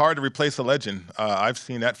that. And it's hard to replace a legend. I've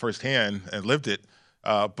seen that firsthand and lived it.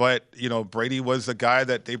 But Brady was a guy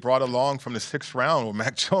that they brought along from the 6th round. With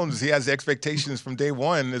Mac Jones, he has expectations from day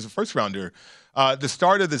one as a first-rounder. The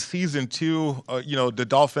start of the season, too, the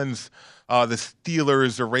Dolphins, the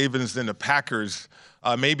Steelers, the Ravens, and the Packers,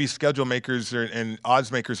 maybe schedule makers and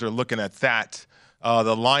odds makers are looking at that.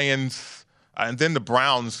 The Lions, and then the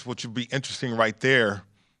Browns, which would be interesting right there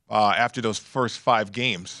after those first 5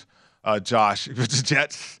 games, Josh. With the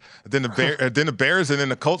Jets, then the Bears, and then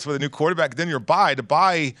the Colts with a new quarterback. Then your bye. The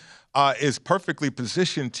bye is perfectly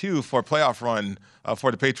positioned, too, for a playoff run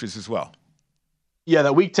for the Patriots as well. Yeah,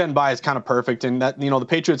 that Week 10 bye is kind of perfect. And that, the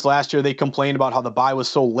Patriots last year, they complained about how the bye was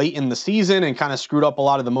so late in the season and kind of screwed up a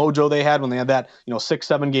lot of the mojo they had when they had that,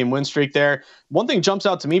 6-7 game win streak there. One thing jumps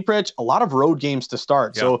out to me, Pritch, a lot of road games to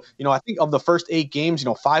start. Yeah. So, I think of the first 8 games,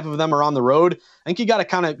 5 of them are on the road. I think you got to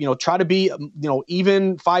kind of, try to be,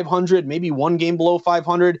 even 500, maybe 1 game below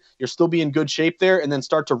 500. You're still be in good shape there, and then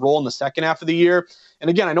start to roll in the second half of the year.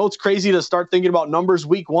 And again, I know it's crazy to start thinking about numbers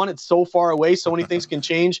week 1. It's so far away. So many things can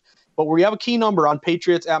change. But we have a key number on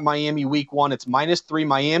Patriots at Miami week 1. It's -3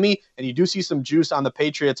 Miami, and you do see some juice on the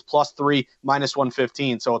Patriots +3,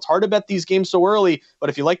 -115. So it's hard to bet these games so early, but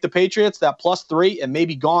if you like the Patriots, that +3, it may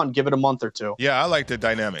be gone. Give it a month or 2. Yeah, I like the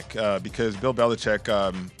dynamic because Bill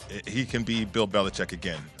Belichick, he can be Bill Belichick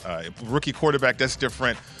again. Rookie quarterback, that's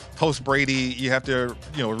different. Post Brady, you have to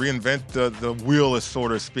reinvent the wheel, so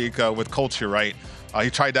to speak, with culture, right? He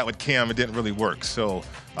tried that with Cam. It didn't really work. So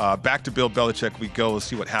back to Bill Belichick we go. We'll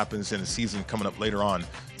see what happens in the season coming up later on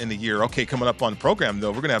in the year. Okay, coming up on the program,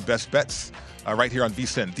 though, we're going to have Best Bets right here on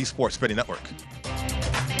VSiN, the Sports Betting Network.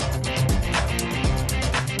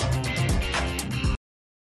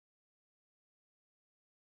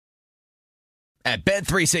 At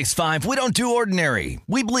Bet365, we don't do ordinary.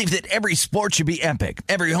 We believe that every sport should be epic.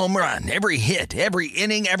 Every home run, every hit, every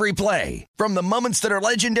inning, every play. From the moments that are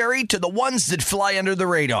legendary to the ones that fly under the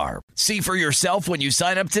radar. See for yourself when you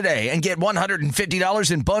sign up today and get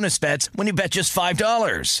 $150 in bonus bets when you bet just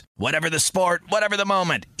 $5. Whatever the sport, whatever the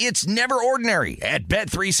moment, it's never ordinary at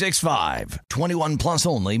Bet365. 21 plus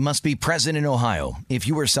only. Must be present in Ohio. If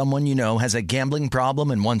you or someone you know has a gambling problem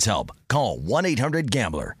and wants help, call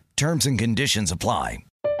 1-800-GAMBLER. Terms and conditions apply.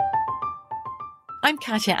 I'm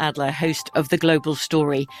Katya Adler, host of The Global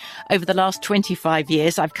Story. Over the last 25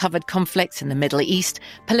 years, I've covered conflicts in the Middle East,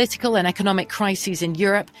 political and economic crises in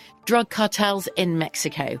Europe, drug cartels in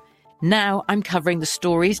Mexico. Now I'm covering the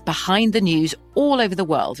stories behind the news all over the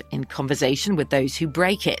world in conversation with those who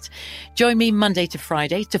break it. Join me Monday to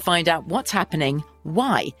Friday to find out what's happening,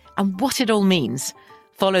 why, and what it all means.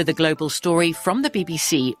 Follow The Global Story from the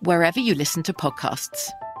BBC wherever you listen to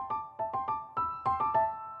podcasts.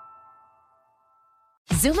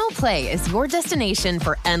 Zumo Play is your destination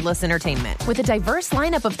for endless entertainment. With a diverse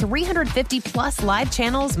lineup of 350 plus live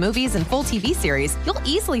channels, movies, and full TV series, you'll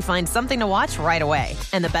easily find something to watch right away.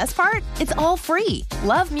 And the best part? It's all free.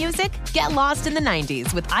 Love music? Get lost in the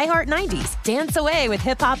 90s with iHeart 90s, dance away with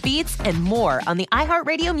hip-hop beats, and more on the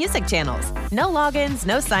iHeartRadio music channels. No logins,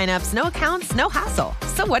 no signups, no accounts, no hassle.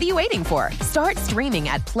 So what are you waiting for? Start streaming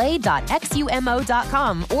at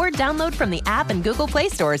play.xumo.com or download from the app and Google Play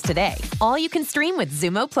stores today. All you can stream with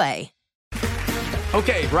Zumo Play.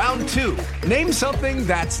 Okay, round two. Name something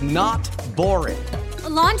that's not boring. A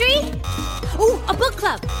laundry? Ooh, a book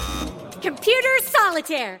club. Computer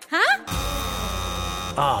solitaire, huh?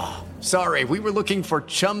 Ah, sorry, we were looking for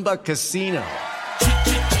Chumba Casino.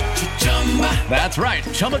 That's right,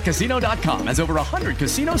 ChumbaCasino.com has over 100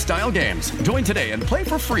 casino-style games. Join today and play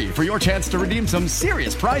for free for your chance to redeem some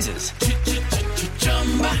serious prizes.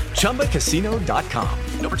 ChumbaCasino.com.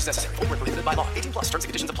 No purchase necessary. Void where prohibited by law. 18 plus. Terms and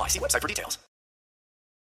conditions apply. See website for details.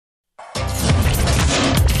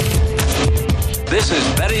 This is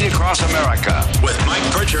Betting Across America with Mike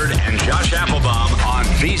Pritchard and Josh Applebaum on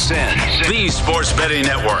VSiN, the Sports Betting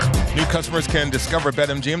Network. New customers can discover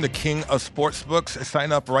BetMGM, the king of sportsbooks.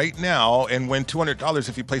 Sign up right now and win $200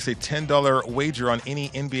 if you place a $10 wager on any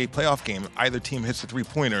NBA playoff game. Either team hits a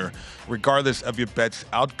three-pointer, regardless of your bet's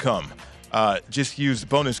outcome. Just use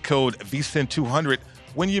bonus code VSiN200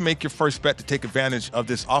 when you make your first bet to take advantage of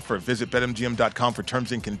this offer. Visit BetMGM.com for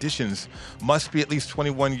terms and conditions. Must be at least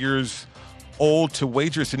 21 years old to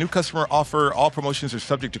wager. It's a new customer offer. All promotions are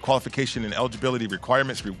subject to qualification and eligibility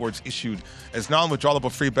requirements. Rewards issued as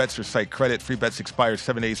non-withdrawable free bets or site credit. Free bets expire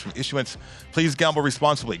 7 days from issuance. Please gamble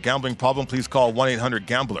responsibly. Gambling problem? Please call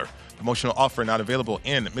 1-800-GAMBLER. Promotional offer not available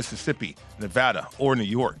in Mississippi, Nevada, or New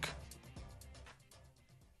York.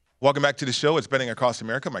 Welcome back to the show. It's Betting Across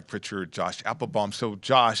America. Mike Pritchard, Josh Applebaum. So,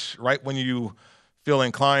 Josh, right when you feel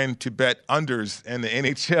inclined to bet unders in the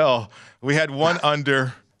NHL, we had one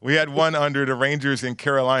under. We had one under the Rangers in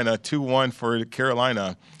Carolina, 2-1 for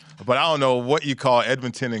Carolina. But I don't know what you call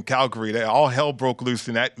Edmonton and Calgary. All hell broke loose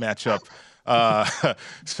in that matchup.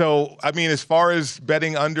 So, I mean, as far as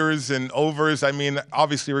betting unders and overs, I mean,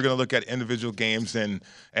 obviously we're going to look at individual games,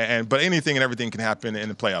 but anything and everything can happen in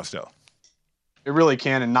the playoffs, though. It really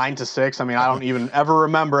can, and 9-6. I mean, I don't even ever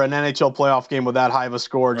remember an NHL playoff game with that high of a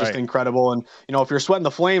score. Just incredible. And, you know, if you're sweating the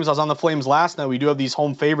Flames, I was on the Flames last night. We do have these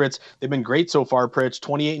home favorites. They've been great so far, Pritch,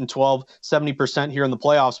 28-12, 70% here in the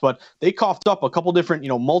playoffs. But they coughed up a couple different,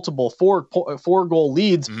 multiple four-goal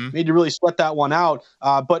leads, made you really sweat that one out.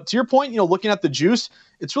 But to your point, looking at the juice,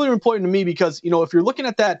 it's really important to me because, if you're looking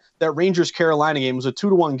at that Rangers-Carolina game, it was a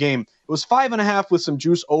 2-1 game. It was 5.5 with some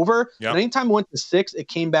juice over. Yep. And anytime it went to 6, it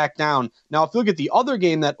came back down. Now, if you look at the other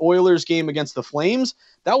game, that Oilers game against the Flames,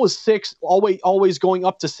 that was 6, always going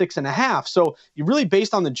up to 6.5. So you really,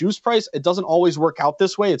 based on the juice price, it doesn't always work out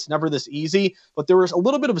this way. It's never this easy. But there was a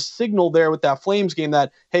little bit of a signal there with that Flames game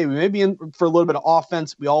that, hey, we may be in for a little bit of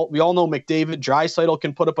offense. We all know McDavid, Draisaitl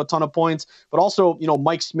can put up a ton of points, but also,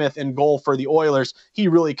 Mike Smith in goal for the Oilers. He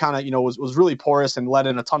really kind of, was really porous and let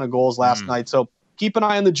in a ton of goals last night. So keep an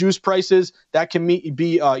eye on the juice prices. That can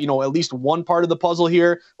be at least one part of the puzzle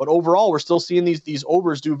here. But overall, we're still seeing these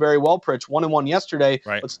overs do very well, Pritch. 1-1 yesterday,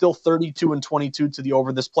 but still 32-22 to the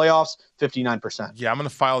over this playoffs, 59%. Yeah, I'm going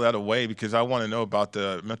to file that away because I want to know about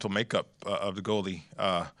the mental makeup of the goalie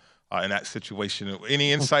in that situation.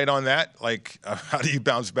 Any insight on that? Like, how do you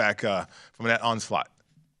bounce back from that onslaught?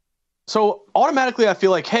 So automatically I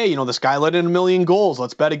feel like, hey, this guy let in 1 million goals.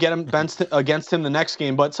 Let's bet against him the next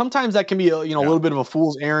game. But sometimes that can be a little bit of a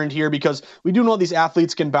fool's errand here because we do know these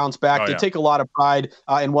athletes can bounce back. They take a lot of pride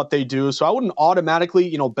in what they do. So I wouldn't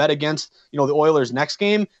automatically, bet against, the Oilers next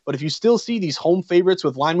game. But if you still see these home favorites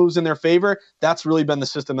with line moves in their favor, that's really been the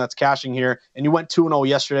system that's cashing here. And you went 2-0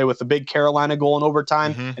 yesterday with a big Carolina goal in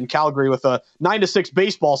overtime and Calgary with a 9-6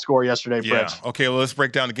 baseball score yesterday, Pritch. Yeah. Okay, well, let's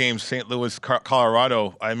break down the game. St. Louis,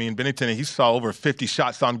 Colorado. I mean, Bennington, he saw over 50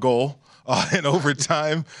 shots on goal in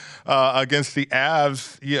overtime against the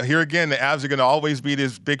Avs. Yeah, here again, the Avs are going to always be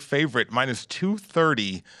this big favorite,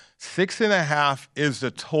 -230. 6.5 is the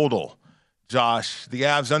total, Josh. The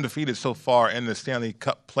Avs undefeated so far in the Stanley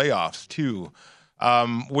Cup playoffs, too.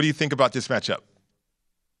 What do you think about this matchup?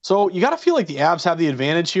 So you got to feel like the Avs have the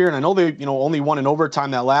advantage here, and I know they only won in overtime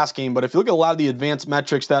that last game, but if you look at a lot of the advanced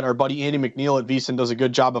metrics that our buddy Andy McNeil at VSiN does a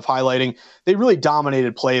good job of highlighting, they really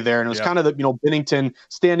dominated play there, and it was kind of the Binnington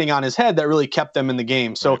standing on his head that really kept them in the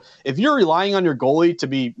game. So if you're relying on your goalie to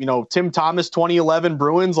be Tim Thomas 2011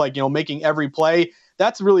 Bruins, making every play,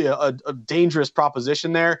 that's really a dangerous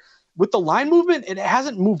proposition there. with the line movement, it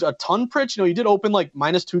hasn't moved a ton, Pritch. You did open like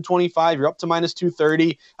minus 225. You're up to minus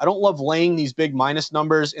 230. I don't love laying these big minus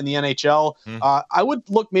numbers in the NHL. I would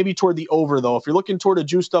look maybe toward the over, though. If you're looking toward a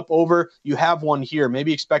juiced up over, you have one here.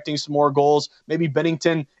 Maybe expecting some more goals. Maybe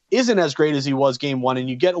Binnington isn't as great as he was game one, and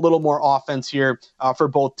you get a little more offense here for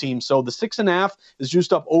both teams. So the 6.5 is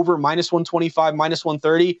juiced up over minus 125, minus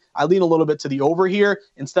 130. I lean a little bit to the over here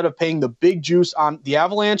instead of paying the big juice on the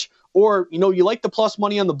Avalanche. Or, you like the plus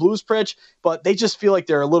money on the Blues, Pritch, but they just feel like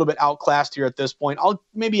they're a little bit outclassed here at this point. I'll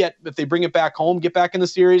maybe, if they bring it back home, get back in the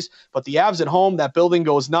series. But the Avs at home, that building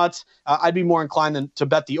goes nuts. I'd be more inclined to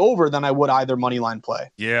bet the over than I would either money line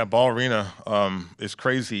play. Yeah, Ball Arena is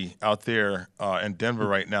crazy out there in Denver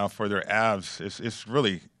right now for their Avs. It's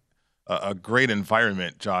really a great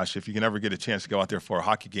environment, Josh, if you can ever get a chance to go out there for a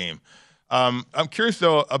hockey game. I'm curious,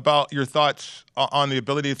 though, about your thoughts on the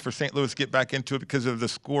ability for St. Louis to get back into it because of the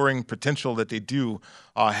scoring potential that they do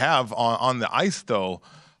have on the ice, though.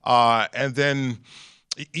 And then,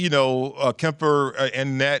 Kemper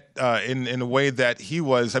and net in the way that he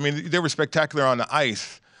was. I mean, they were spectacular on the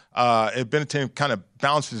ice. Binnington kind of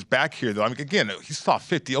bounces back here, though. I mean, again, he saw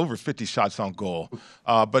over 50 shots on goal.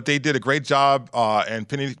 But they did a great job in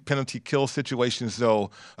penalty kill situations,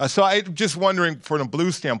 though. So I'm just wondering, from a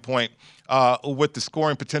Blues standpoint, with the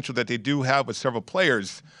scoring potential that they do have with several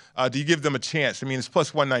players, do you give them a chance? I mean, it's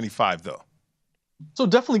plus 195, though. So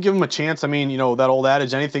definitely give them a chance. I mean, that old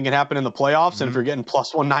adage, anything can happen in the playoffs. And if you're getting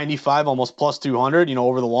plus 195, almost plus 200,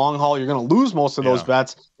 over the long haul, you're going to lose most of those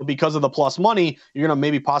bets. But because of the plus money, you're going to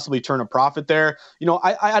maybe possibly turn a profit there.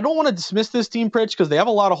 I don't want to dismiss this team, Pritch, because they have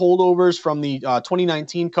a lot of holdovers from the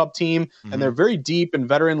 2019 Cup team, and they're very deep and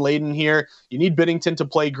veteran laden here. You need Binnington to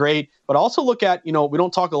play great. But also look at, we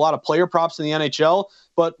don't talk a lot of player props in the NHL,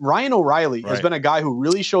 but Ryan O'Reilly has been a guy who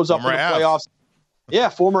really shows up in the playoffs. Yeah,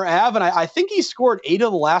 former Av, and I think he scored 8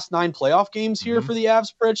 of the last 9 playoff games here for the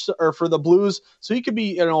Avs, Pritch, or for the Blues. So he could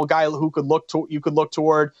be, a guy who you could look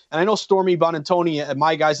toward. And I know Stormy Buonantony at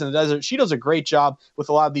My Guys in the Desert, she does a great job with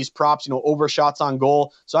a lot of these props, over shots on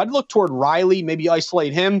goal. So I'd look toward Riley, maybe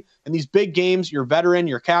isolate him. In these big games, your veteran,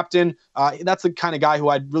 your captain, that's the kind of guy who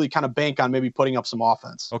I'd really kind of bank on maybe putting up some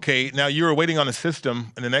offense. Okay, now you were waiting on a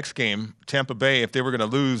system in the next game, Tampa Bay, if they were going to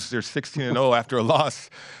lose, they're 16-0 after a loss.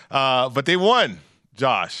 But they won.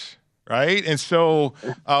 Josh, right? And so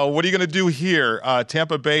what are you going to do here?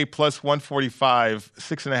 Tampa Bay plus 145,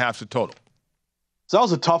 6.5 is the total. So that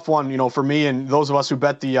was a tough one, for me and those of us who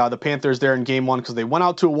bet the Panthers there in game one because they went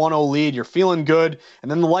out to a 1-0 lead. You're feeling good. And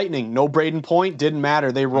then the Lightning, no Braden Point, didn't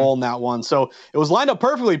matter. They roll in that one. So it was lined up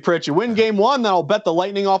perfectly, Pritch. You win game one, then I'll bet the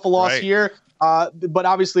Lightning off a loss here. But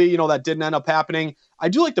obviously, that didn't end up happening. I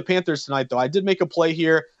do like the Panthers tonight, though. I did make a play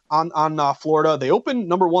here on Florida. They open,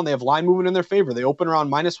 number one, they have line movement in their favor. They open around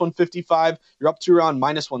minus 155. You're up to around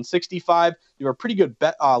minus 165. You have a pretty good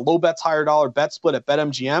bet, low bets, higher dollar bet split at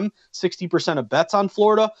BetMGM. 60% of bets on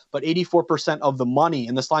Florida, but 84% of the money.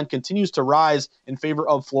 And this line continues to rise in favor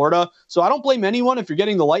of Florida. So I don't blame anyone if you're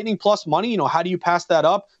getting the Lightning plus money. How do you pass that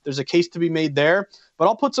up? There's a case to be made there. But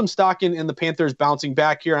I'll put some stock in the Panthers bouncing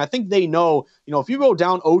back here. And I think they know, if you go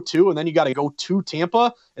down 0-2 and then you got to go to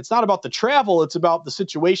Tampa, it's not about the travel. It's about the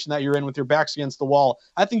situation that you're in with your backs against the wall.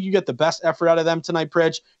 I think you get the best effort out of them tonight,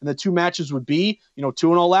 Pritch. And the two matches would be,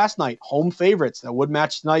 2-0 last night, home favorites. That would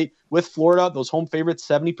match tonight with Florida. Those home favorites,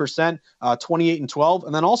 70%, 28-12.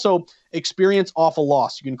 And then also experience off a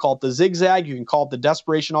loss. You can call it the zigzag. You can call it the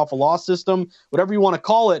desperation off a loss system. Whatever you want to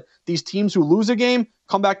call it, these teams who lose a game,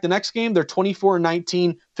 come back the next game, they're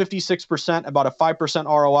 24-19, 56%, about a 5%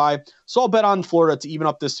 ROI. So I'll bet on Florida to even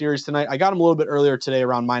up this series tonight. I got them a little bit earlier today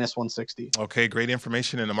around minus 160. Okay, great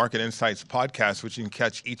information in the Market Insights podcast, which you can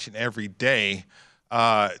catch each and every day.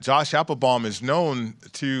 Josh Applebaum is known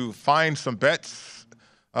to find some bets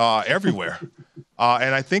everywhere.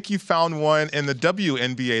 And I think you found one in the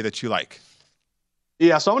WNBA that you like.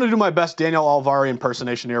 Yeah, so I'm going to do my best Danielle Alvari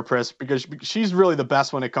impersonation here, Pris, because she's really the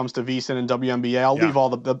best when it comes to VSiN and WNBA. I'll leave all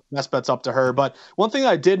the best bets up to her. But one thing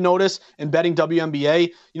I did notice in betting WNBA,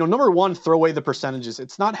 number one, throw away the percentages.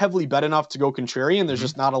 It's not heavily bet enough to go contrarian. There's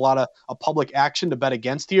just not a lot of public action to bet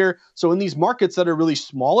against here. So in these markets that are really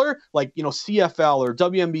smaller, like, CFL or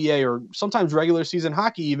WNBA or sometimes regular season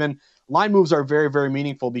hockey even, line moves are very, very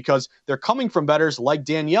meaningful because they're coming from bettors like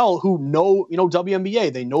Danielle who know,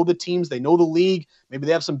 WNBA. They know the teams, they know the league. Maybe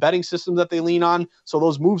they have some betting systems that they lean on. So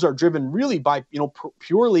those moves are driven really by,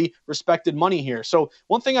 purely respected money here. So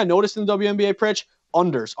one thing I noticed in the WNBA, Pritch,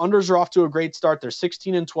 unders. Unders are off to a great start. They're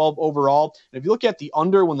 16-12 overall. And if you look at the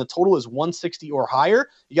under when the total is 160 or higher,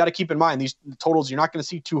 you got to keep in mind these totals, you're not going to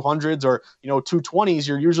see 200s or 220s.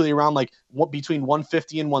 You're usually around like between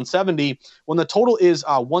 150 and 170. When the total is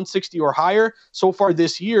 160 or higher, so far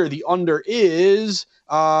this year, the under is,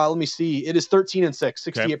 let me see, it is 13-6,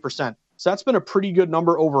 68%. Okay. So that's been a pretty good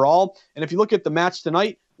number overall. And if you look at the match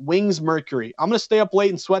tonight, Wings Mercury. I'm going to stay up late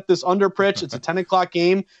and sweat this under, Pritch. It's a 10 o'clock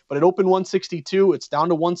game, but it opened 162. It's down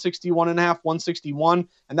to 161.5, 161,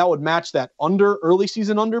 and that would match that early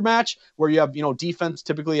season under match where you have, defense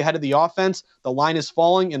typically ahead of the offense. The line is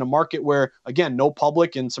falling in a market where, again, no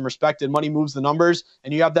public and some respected money moves the numbers,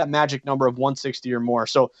 and you have that magic number of 160 or more.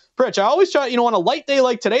 So, Pritch, I always try, on a light day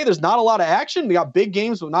like today, there's not a lot of action. We got big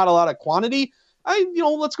games, but not a lot of quantity.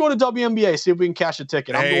 Let's go to WNBA, see if we can cash a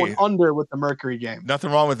ticket. I'm going under with the Mercury game. Nothing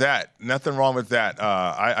wrong with that.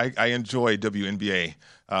 I enjoy WNBA.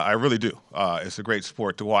 I really do. It's a great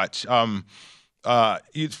sport to watch. From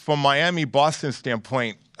Miami-Boston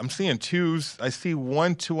standpoint, I'm seeing twos. I see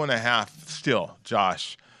 1, 2.5 still,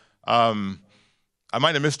 Josh. I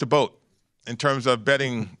might have missed a boat in terms of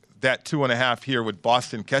betting that 2.5 here with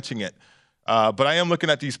Boston catching it. But I am looking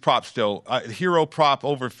at these props still. Hero prop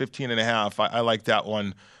over 15.5. I like that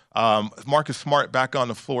one. Marcus Smart back on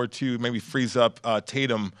the floor too. Maybe frees up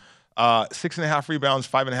Tatum. 6.5 rebounds,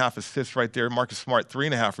 5.5 assists right there. Marcus Smart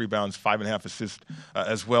 3.5 rebounds, 5.5 assists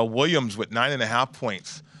as well. Williams with 9.5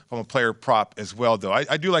 points from a player prop as well, though.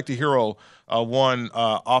 I do like the Hero one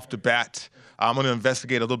off the bat. I'm going to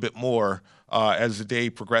investigate a little bit more as the day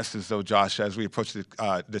progresses, though, Josh, as we approach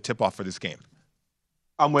the tip-off for this game.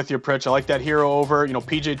 I'm with you, Pritch. I like that Hero over.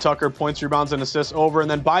 PJ Tucker, points, rebounds, and assists over.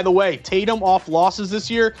 And then, by the way, Tatum off losses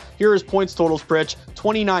this year. Here is points totals, Pritch.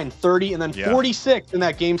 29, 30, and then 46 in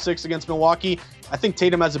that Game 6 against Milwaukee. I think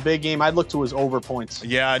Tatum has a big game. I'd look to his over points.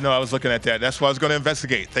 Yeah, I know. I was looking at that. That's what I was going to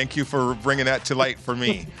investigate. Thank you for bringing that to light for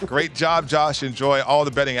me. Great job, Josh. Enjoy all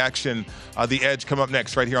the betting action. The Edge come up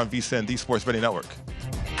next right here on VSiN, the Sports Betting Network.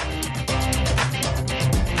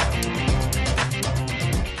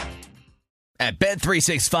 At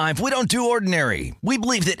Bet365, we don't do ordinary. We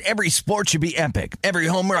believe that every sport should be epic. Every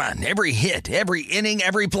home run, every hit, every inning,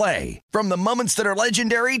 every play. From the moments that are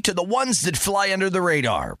legendary to the ones that fly under the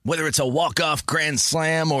radar. Whether it's a walk-off grand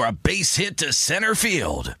slam or a base hit to center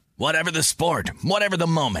field. Whatever the sport, whatever the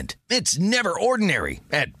moment. It's never ordinary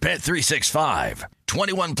at Bet365.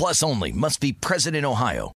 21 plus only. Must be present in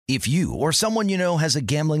Ohio. If you or someone you know has a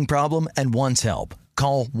gambling problem and wants help,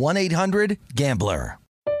 call 1-800-GAMBLER.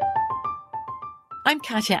 I'm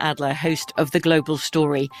Katya Adler, host of The Global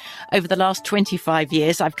Story. Over the last 25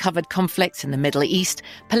 years, I've covered conflicts in the Middle East,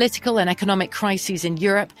 political and economic crises in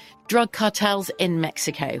Europe, drug cartels in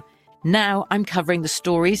Mexico. Now I'm covering the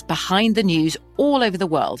stories behind the news all over the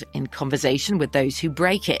world in conversation with those who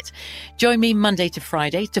break it. Join me Monday to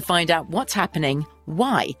Friday to find out what's happening,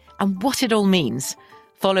 why, and what it all means.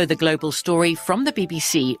 Follow The Global Story from the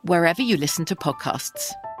BBC wherever you listen to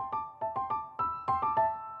podcasts.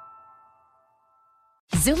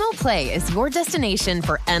 Xumo Play is your destination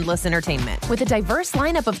for endless entertainment. With a diverse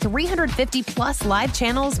lineup of 350 plus live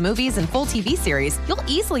channels, movies, and full TV series, you'll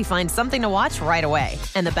easily find something to watch right away.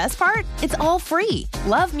 And the best part? It's all free.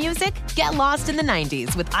 Love music? Get lost in the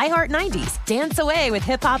 90s with iHeart 90s. Dance away with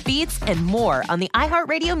hip-hop beats and more on the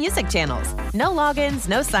iHeartRadio music channels. No logins,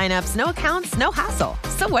 no signups, no accounts, no hassle.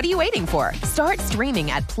 So what are you waiting for? Start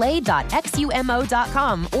streaming at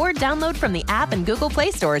play.xumo.com or download from the app and Google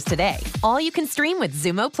Play stores today. All you can stream with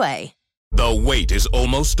Xumo Play. The wait is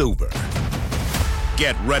almost over.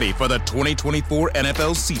 Get ready for the 2024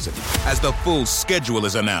 NFL season as the full schedule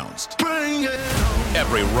is announced. Bring it on.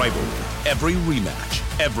 Every rivalry, every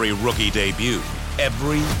rematch, every rookie debut,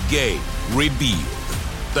 every game revealed.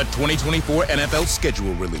 The 2024 NFL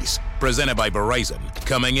schedule release, presented by Verizon,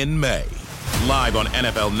 coming in May. Live on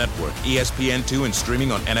NFL Network, ESPN2, and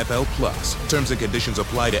streaming on NFL Plus. Terms and conditions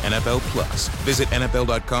apply to NFL Plus. Visit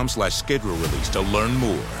NFL.com/schedule release to learn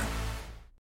more.